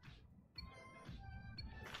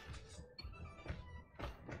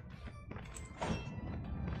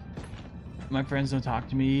 My friends don't talk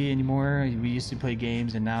to me anymore. We used to play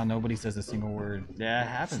games, and now nobody says a single word. Yeah, it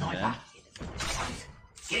happens, man.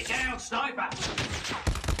 Get down, sniper.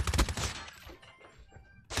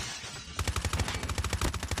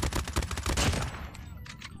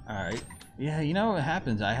 Alright. Yeah, you know what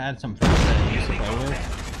happens. I had some friends that I used to play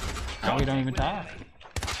with. Now we don't even talk.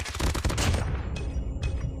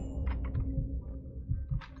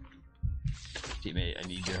 Teammate, I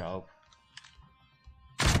need your help.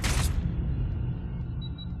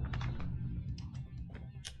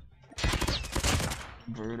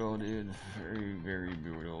 Brutal, dude. Very, very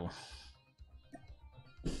brutal.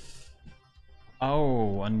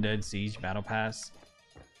 Oh, Undead Siege Battle Pass.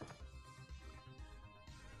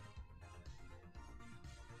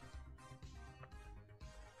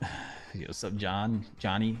 Yo, what's up,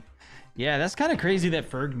 Johnny? Yeah, that's kind of crazy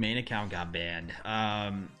that Ferg main account got banned.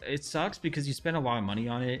 It sucks because you spent a lot of money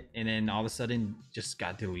on it and then all of a sudden just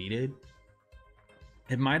got deleted.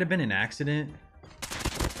 It might have been an accident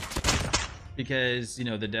because, you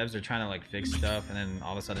know, the devs are trying to like fix stuff and then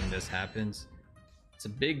all of a sudden this happens. It's a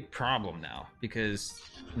big problem now because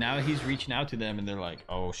now he's reaching out to them and they're like,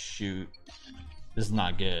 oh shoot, this is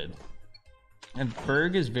not good. And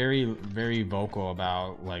Ferg is very, very vocal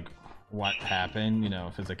about like what happened, you know,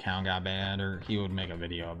 if his account got banned, or he would make a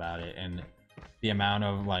video about it. And the amount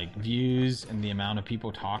of like views and the amount of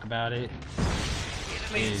people talk about it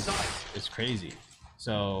is crazy.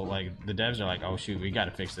 So like the devs are like, oh shoot, we got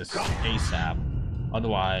to fix this ASAP,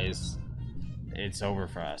 otherwise it's over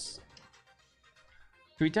for us.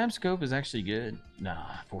 3 times scope is actually good.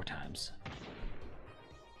 Nah, 4 times.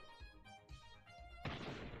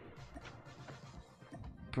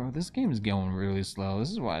 Bro, this game is going really slow. This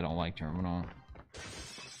is why I don't like Terminal.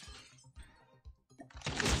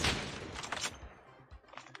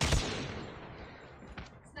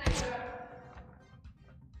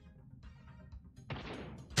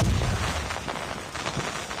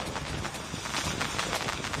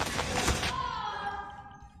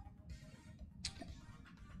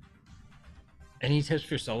 Any tips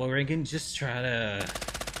for solo ranking? Just try to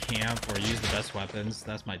camp or use the best weapons.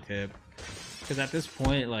 That's my tip. Because at this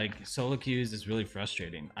point, like, solo queues is really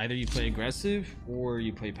frustrating. Either you play aggressive or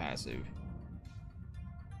you play passive.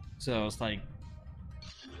 So it's like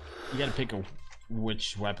you gotta pick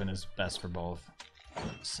which weapon is best for both.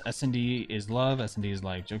 S&D is love, S&D is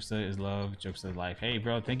life. Jokesta is love, Jokesta is life. Hey,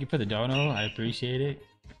 bro, thank you for the dono. I appreciate it.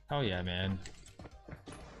 Oh yeah, man.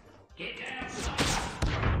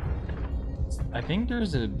 I think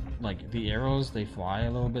there's a like the arrows, they fly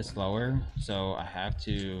a little bit slower, so I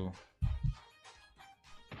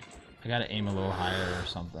gotta aim a little higher or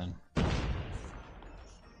something.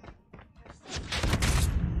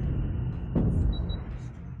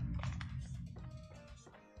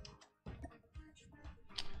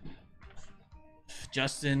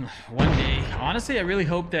 Justin, one day, honestly, I really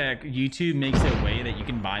hope that YouTube makes it a way that you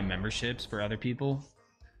can buy memberships for other people.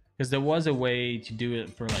 Because there was a way to do it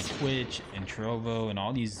for like Twitch and Trovo and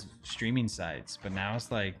all these streaming sites. But now it's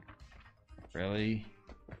like, really?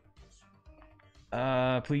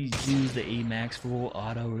 Please use the AMAX full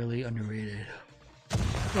auto, really underrated.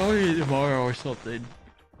 Probably tomorrow or something.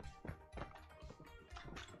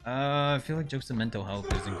 I feel like Jokes of mental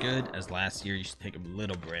health isn't good as last year. You should take a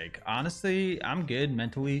little break. Honestly, I'm good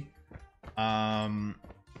mentally. You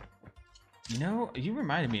know, you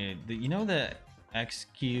reminded me that, you know, that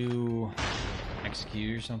XQ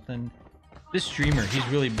or something. This streamer, he's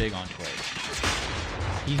really big on Twitch.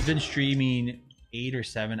 He's been streaming 8 or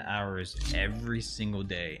 7 hours every single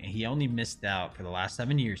day, and he only missed out for the last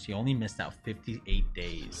 7 years. He only missed out 58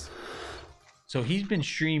 days. So he's been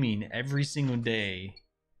streaming every single day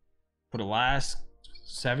for the last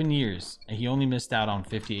 7 years, and he only missed out on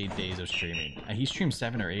 58 days of streaming. And he streams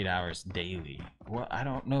 7 or 8 hours daily. Well, I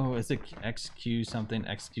don't know. Is it XQ something,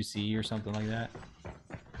 XQC or something like that?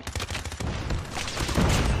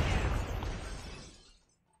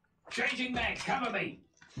 Changing mag, cover me.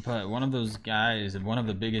 But one of those guys, one of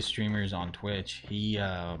the biggest streamers on Twitch, he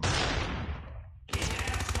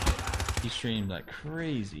streamed like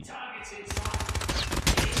crazy. Targets inside.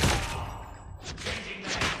 Changing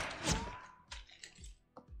mag.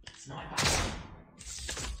 Sniper.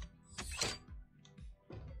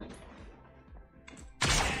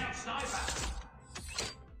 Down, sniper.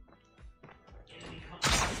 Enemy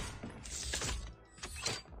contact.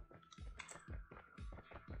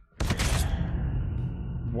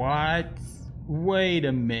 What? Wait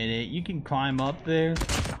a minute. You can climb up there?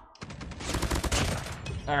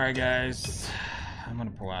 Alright, guys. I'm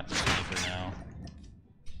gonna pull out the sniper now.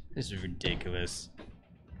 This is ridiculous.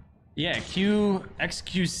 Yeah,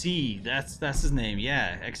 XQC. That's his name.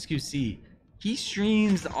 Yeah, XQC. He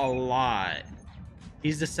streams a lot.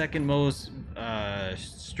 He's the second most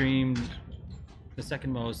streamed, the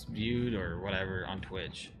second most viewed or whatever on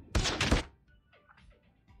Twitch.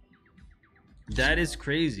 That is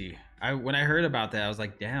crazy. When I heard about that, I was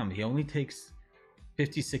like, damn, he only takes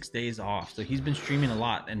 56 days off. So he's been streaming a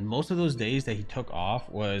lot, and most of those days that he took off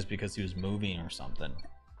was because he was moving or something.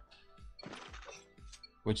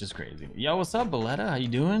 Which is crazy. Yo, what's up, Boletta? How you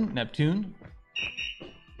doing? Neptune?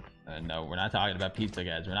 No, we're not talking about pizza,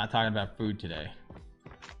 guys. We're not talking about food today.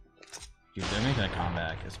 Dude, they're making a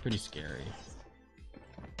comeback. It's pretty scary.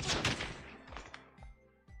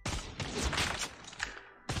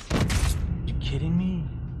 You kidding me?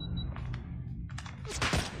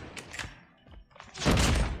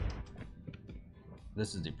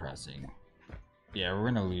 This is depressing. Yeah, we're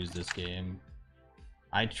gonna lose this game.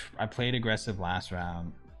 I played aggressive last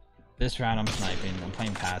round. This round I'm sniping. I'm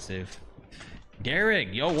playing passive.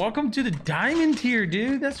 Derek, yo, welcome to the diamond tier,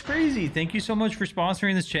 dude. That's crazy. Thank you so much for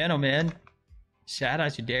sponsoring this channel, man. Shout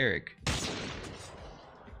out to Derek.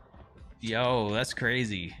 Yo, that's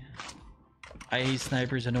crazy. I hate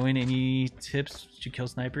snipers. Annoying. Any tips to kill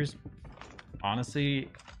snipers? Honestly,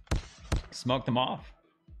 smoke them off.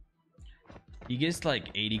 He gets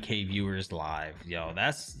like 80k viewers live. Yo,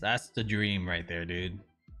 that's the dream right there, dude.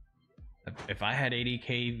 If I had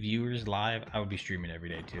 80k viewers live, I would be streaming every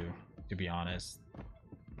day too, to be honest.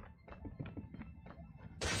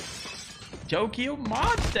 Tokyo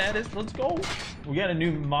mod status, let's go. We got a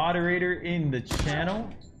new moderator in the channel.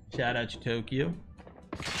 Shout out to Tokyo.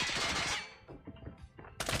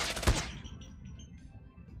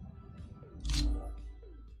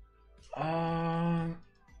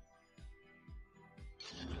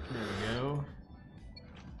 There we go.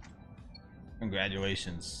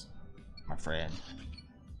 Congratulations, my friend.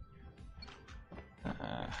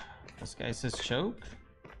 This guy says choke.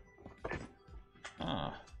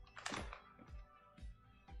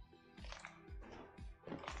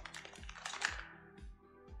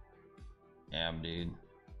 Damn, dude.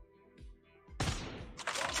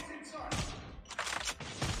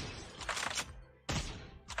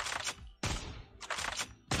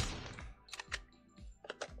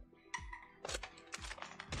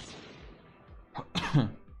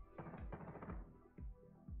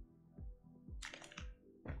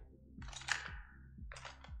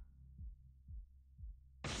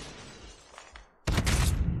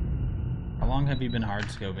 long have you been hard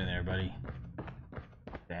scoping there, buddy?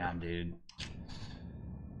 Damn, dude.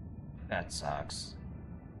 That sucks.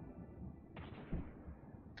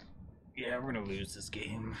 Yeah, we're gonna lose this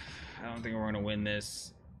game. I don't think we're gonna win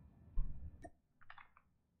this.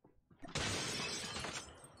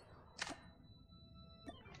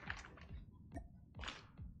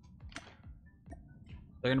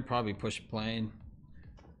 They're gonna probably push a plane.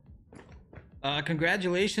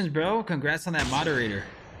 Congratulations, bro. Congrats on that moderator.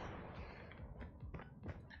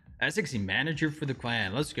 Essex manager for the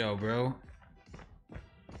clan. Let's go, bro.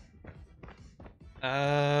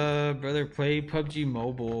 Brother, play PUBG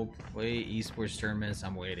Mobile. Play esports tournaments.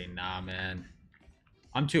 I'm waiting. Nah, man.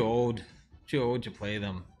 I'm too old. Too old to play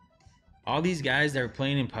them. All these guys that are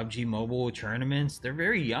playing in PUBG Mobile tournaments, they're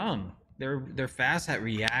very young. They're fast at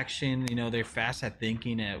reaction. You know, they're fast at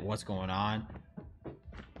thinking at what's going on.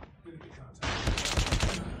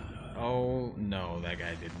 Oh no, that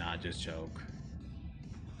guy did not just choke.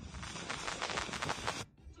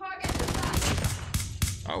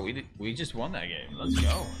 Oh, we just won that game. Let's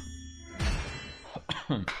go.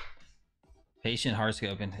 Patient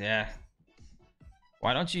hardscoping. Yeah.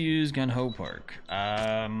 Why don't you use Gun Ho Park?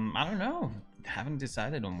 I don't know. Haven't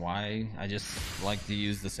decided on why. I just like to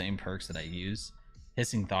use the same perks that I use.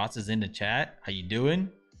 Hissing Thoughts is in the chat. How you doing?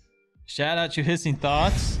 Shout out to Hissing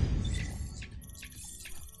Thoughts.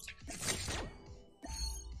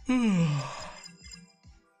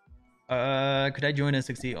 Could I join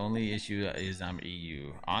S60? Only issue is I'm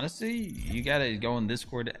EU. Honestly, you gotta go in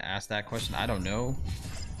Discord to ask that question. I don't know.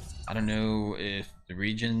 I don't know if the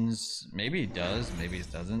regions, maybe it does, maybe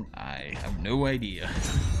it doesn't. I have no idea.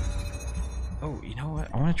 Oh, you know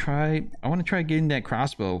what? I want to try getting that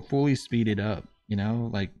crossbow fully speeded up, you know?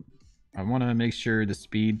 Like I want to make sure the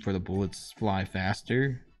speed for the bullets fly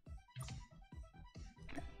faster.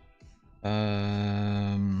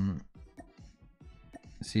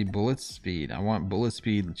 See, bullet speed. I want bullet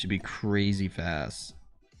speed to be crazy fast.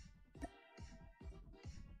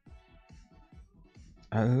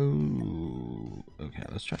 Oh, okay,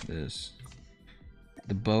 let's try this.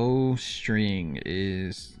 The bow string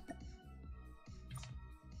is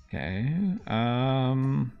okay. I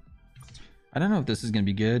don't know if this is gonna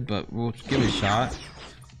be good, but we'll give it a shot.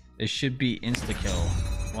 It should be insta kill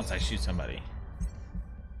once I shoot somebody.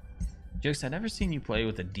 Jokes, I've never seen you play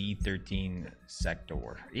with a D13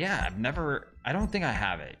 sector. Yeah, I don't think I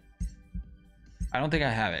have it.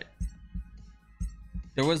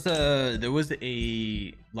 There was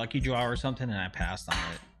a lucky draw or something and I passed on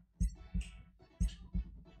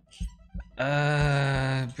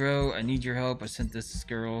it. Bro, I need your help. I sent this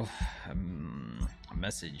girl a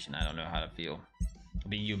message and I don't know how to feel.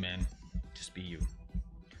 Be you, man. Just be you.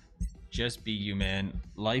 Just be you, man.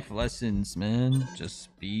 Life lessons, man. Just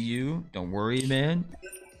be you. Don't worry, man.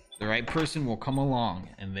 The right person will come along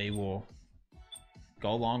and they will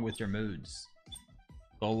go along with your moods.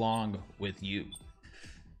 Go along with you.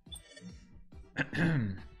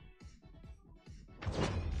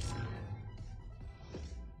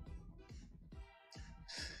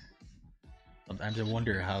 Sometimes I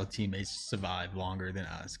wonder how teammates survive longer than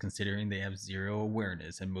us, considering they have zero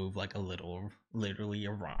awareness and move like literally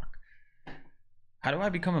a rock. How do I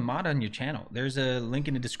become a mod on your channel? There's a link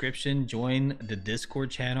in the description. Join the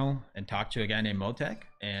Discord channel and talk to a guy named Motek.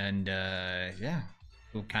 And yeah,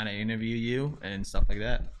 we'll kind of interview you and stuff like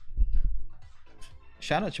that.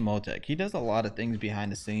 Shout out to Motek. He does a lot of things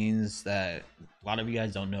behind the scenes that a lot of you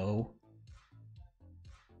guys don't know.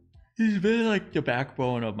 He's been like the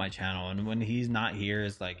backbone of my channel. And when he's not here,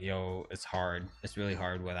 it's like, yo, it's hard. It's really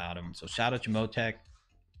hard without him. So shout out to Motek.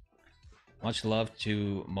 Much love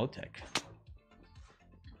to Motek.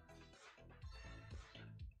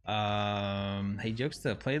 Hey, Jokes,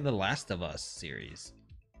 to play the Last of Us series.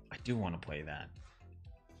 I do want to play that.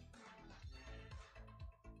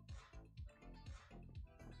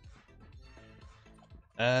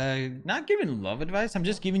 Not giving love advice. I'm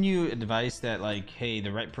just giving you advice that, like, hey,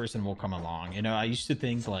 the right person will come along. You know, I used to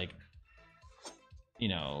think, like, you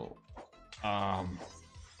know, I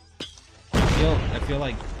feel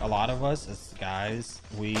like a lot of us as guys,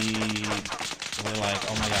 we're like,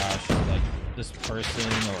 oh my gosh, like this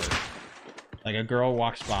person, or like a girl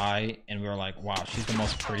walks by and we're like, wow, she's the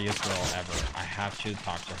most prettiest girl ever. I have to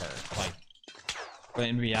talk to her. Like, but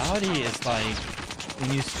in reality, it's like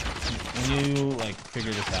when you like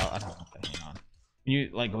figure this out, I don't know. Hang on. When you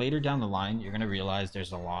like later down the line, you're gonna realize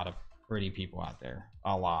there's a lot of pretty people out there.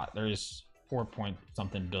 A lot. There's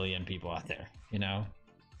 4-point-something billion people out there. You know,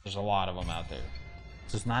 there's a lot of them out there.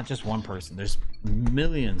 So it's not just one person. There's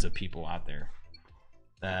millions of people out there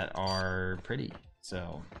that are pretty.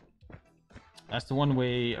 So that's the one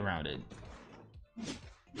way around it.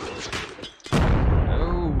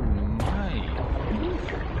 Oh my.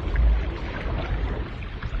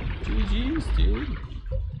 GG's, dude.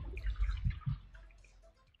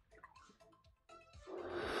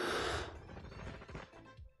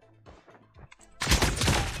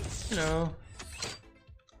 Hello.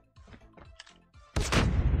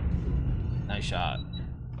 Nice shot.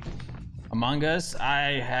 Among Us,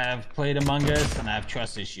 I have played Among Us and I have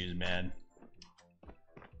trust issues, man.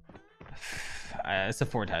 It's a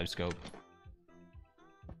 4-type scope.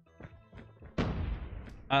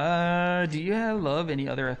 Do you love any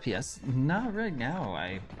other FPS? Not right now.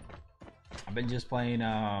 I've been just playing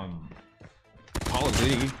Call of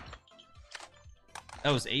Duty.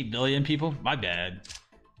 That was 8 billion people? My bad.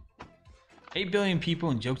 8 billion people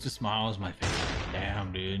and Jokes to Smile is my favorite.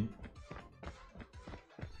 Damn, dude.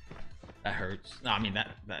 That hurts. No, I mean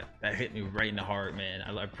that hit me right in the heart, man.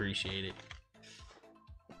 I appreciate it.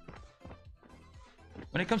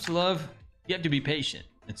 When it comes to love, you have to be patient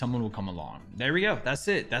and someone will come along. There we go. That's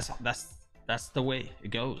it. That's the way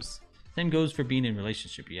it goes. Same goes for being in a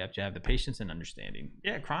relationship. You have to have the patience and understanding.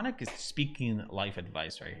 Yeah, Chronic is speaking life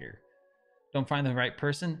advice right here. Don't find the right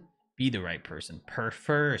person, be the right person.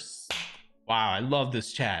 First. Wow, I love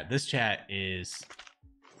this chat. This chat is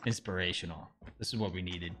inspirational. This is what we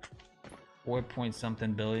needed. 4 point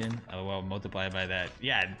something billion. Oh well, multiply by that.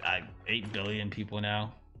 Yeah, 8 billion people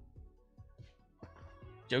now.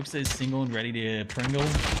 Joke says single and ready to pringle.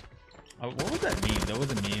 Oh, what was that meme? That was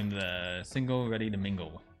a meme. The single ready to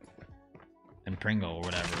mingle and pringle or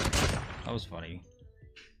whatever. That was funny.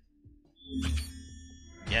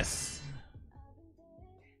 Yes.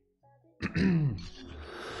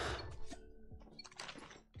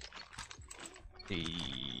 Hey,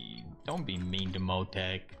 don't be mean to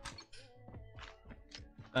Motec.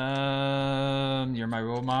 You're my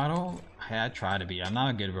role model? Hey, I try to be. I'm not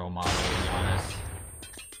a good role model, to be honest.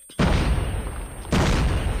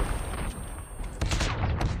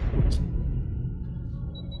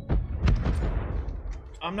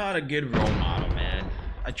 I'm not a good role model, man.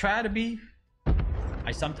 I try to be.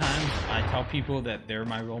 Sometimes I tell people that they're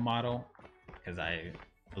my role model because I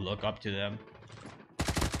look up to them.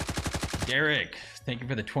 Derek, thank you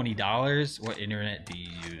for the $20. What internet do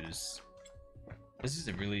you use? This is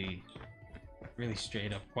a really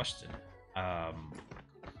straight up question. I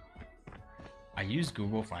use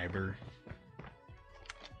Google Fiber.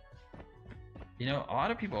 You know, a lot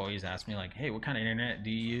of people always ask me like, hey, what kind of internet do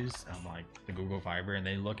you use? I'm like, the Google Fiber, and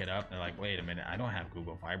they look it up. They're like, wait a minute, I don't have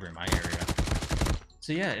Google Fiber in my area.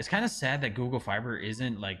 So yeah, it's kind of sad that Google Fiber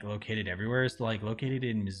isn't like located everywhere. It's like located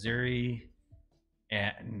in Missouri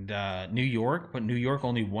and New York, but New York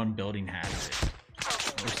only one building has it.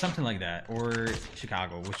 Or something like that, or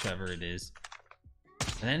Chicago, whichever it is.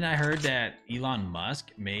 And then I heard that Elon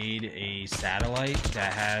Musk made a satellite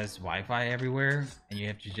that has Wi-Fi everywhere, and you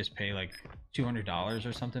have to just pay like $200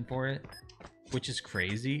 or something for it, which is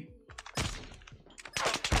crazy.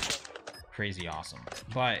 Crazy awesome.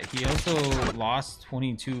 But he also lost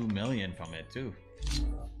 22 million from it too.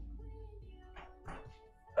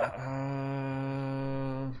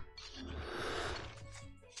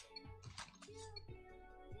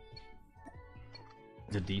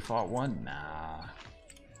 The default one? Nah.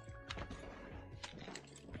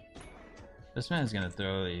 This man's gonna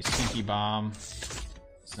throw a stinky bomb.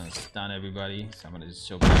 It's gonna stun everybody. So I'm gonna just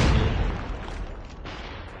choke back here.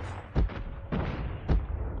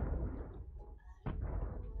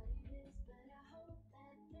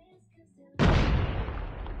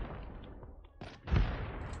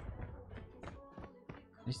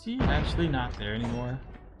 Is he actually not there anymore?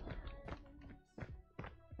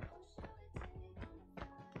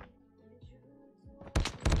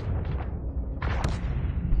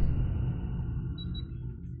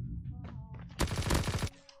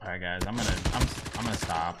 Alright guys, I'm gonna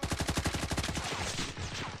stop.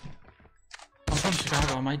 I'm from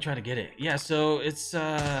Chicago, I might try to get it. Yeah, so it's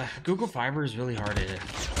Google Fiber is really hard to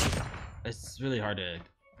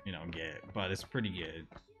you know, get, but it's pretty good.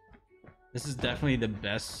 This is definitely the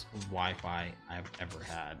best Wi-Fi I've ever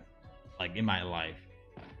had, like in my life.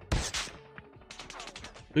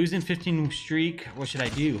 Losing 15 streak, what should I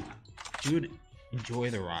do? Dude, enjoy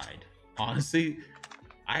the ride. Honestly,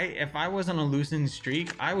 if I wasn't on a losing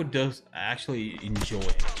streak, I would just actually enjoy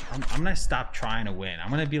it. I'm gonna stop trying to win. I'm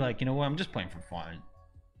gonna be like, you know what? I'm just playing for fun.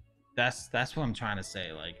 That's what I'm trying to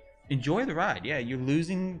say. Like, enjoy the ride. Yeah, you're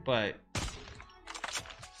losing, but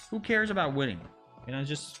who cares about winning? You know,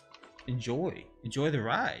 just enjoy the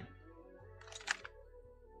ride.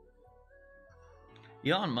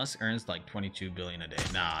 Elon Musk earns like 22 billion a day.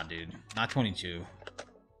 Nah, dude, not 22.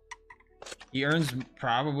 He earns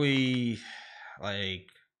probably like,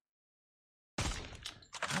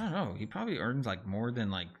 I don't know. He probably earns like more than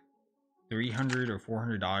like $300 or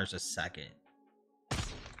 $400 a second.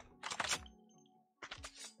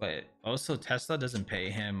 But also Tesla doesn't pay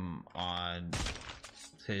him on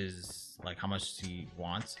his, like, how much he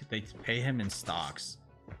wants. They pay him in stocks.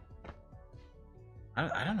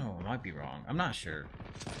 I don't know. I might be wrong. I'm not sure.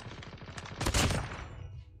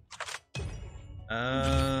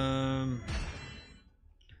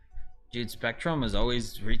 Dude, Spectrum is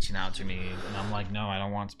always reaching out to me, and I'm like, no, I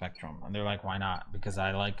don't want Spectrum. And they're like, why not? Because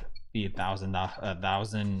I like the 1,000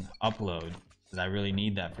 upload, because I really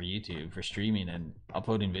need that for YouTube, for streaming and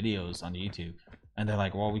uploading videos on YouTube. And they're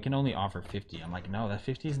like, well, we can only offer 50. I'm like, no, that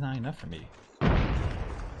 50 is not enough for me.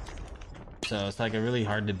 So it's like a really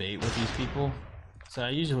hard debate with these people. So I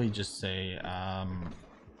usually just say, I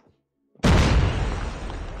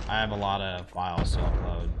have a lot of files to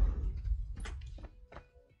upload.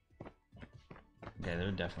 Okay,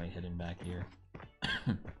 they're definitely hidden back here.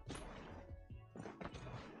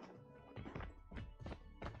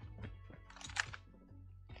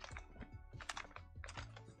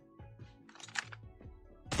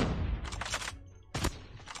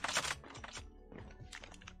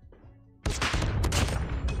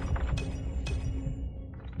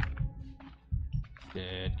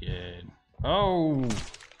 Good. Oh!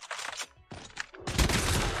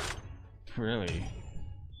 Really?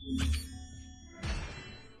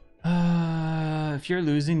 If you're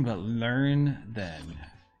losing but learn, then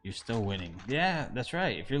you're still winning. Yeah, that's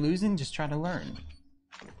right. If you're losing, just try to learn.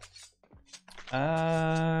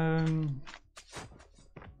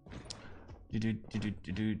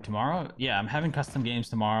 Tomorrow? Yeah, I'm having custom games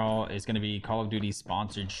tomorrow. It's gonna be Call of Duty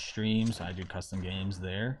sponsored stream, so I do custom games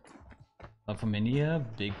there. Love from India,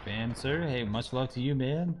 big fan, sir. Hey, much love to you,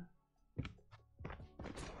 man.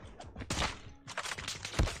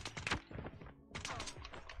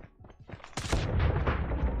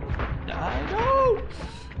 I know.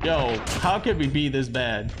 Yo, how could we be this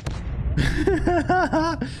bad?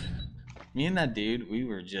 Me and that dude, we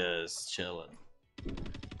were just chilling.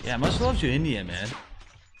 Yeah, much love to India, man.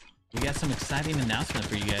 We got some exciting announcement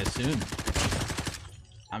for you guys soon.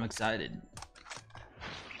 I'm excited.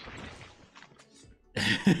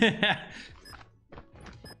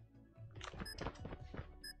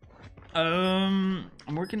 I'm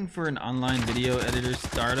working for an online video editor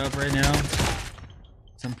startup right now.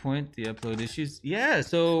 At some point, the upload issues. Yeah,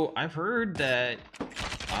 so I've heard that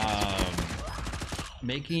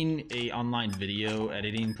making a online video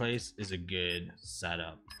editing place is a good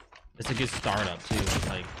setup. It's a good startup too.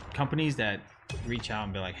 Like companies that reach out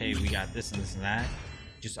and be like, hey, we got this and this and that.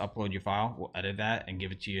 Just upload your file, we'll edit that and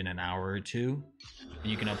give it to you in an hour or two.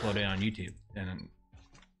 And you can upload it on YouTube. And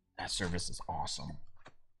that service is awesome.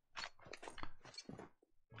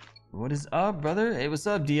 What is up, brother? Hey, what's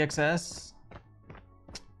up, DXS?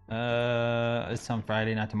 It's on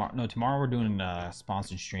Friday, not tomorrow. No, tomorrow we're doing a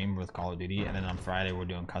sponsored stream with Call of Duty, and then on Friday we're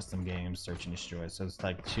doing custom games, Search and Destroy. So it's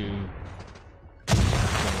like two.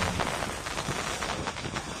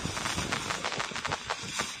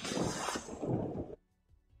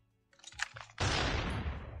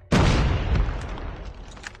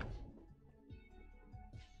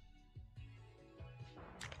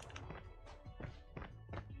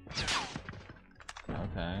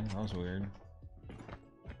 Okay, that was weird.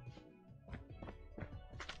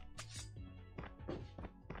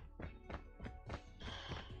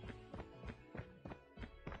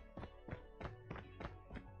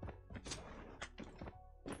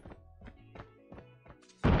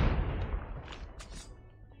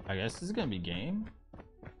 I guess this is gonna be game.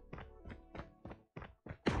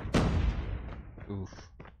 Oof.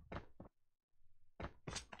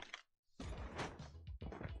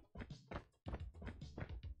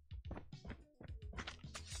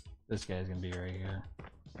 This guy's gonna be right here.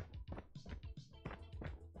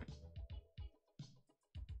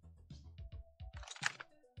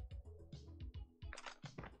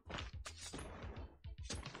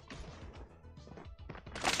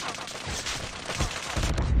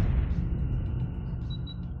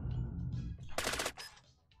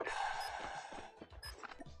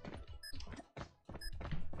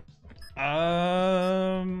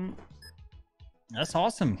 That's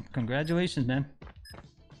awesome. Congratulations, man.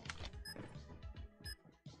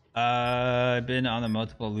 I've been on the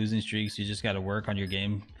multiple losing streaks. You just got to work on your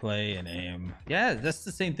gameplay and aim. Yeah, that's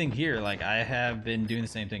the same thing here. Like I have been doing the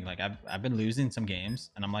same thing. Like I've been losing some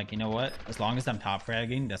games, and I'm like, you know what? As long as I'm top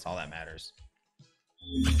fragging, that's all that matters.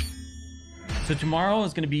 So tomorrow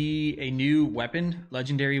is going to be a new weapon,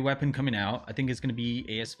 legendary weapon coming out. I think it's going to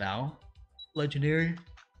be AS Val, legendary.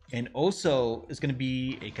 And also, it's gonna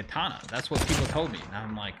be a katana. That's what people told me. And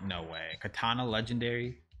I'm like, no way, katana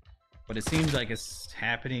legendary. But it seems like it's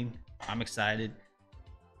happening. I'm excited.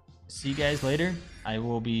 See you guys later. I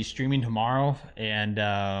will be streaming tomorrow, and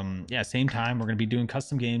yeah, same time. We're gonna be doing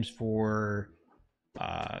custom games for.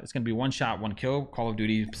 It's gonna be one shot, one kill. Call of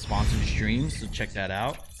Duty sponsored streams, so check that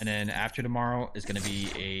out. And then after tomorrow is gonna be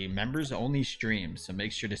a members only stream, so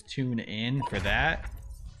make sure to tune in for that.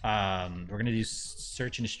 We're gonna do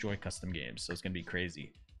search and destroy custom games, so it's gonna be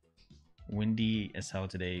crazy. Windy as hell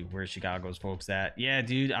today. Where's Chicago's folks at? Yeah,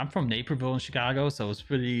 dude, I'm from Naperville in Chicago, so it's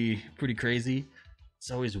pretty crazy. It's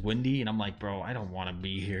always windy, and I'm like, bro, I don't want to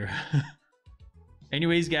be here.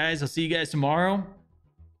 Anyways, guys, I'll see you guys tomorrow.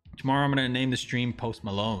 Tomorrow, I'm gonna name the stream Post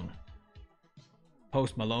Malone.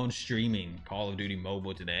 Post Malone streaming Call of Duty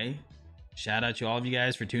Mobile today. Shout out to all of you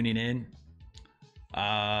guys for tuning in.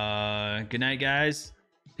 Good night, guys.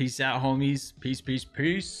 Peace out, homies. Peace, peace,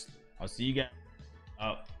 peace. I'll see you guys.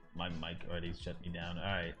 Oh, my mic already shut me down. All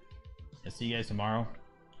right. I'll see you guys tomorrow.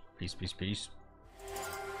 Peace, peace, peace.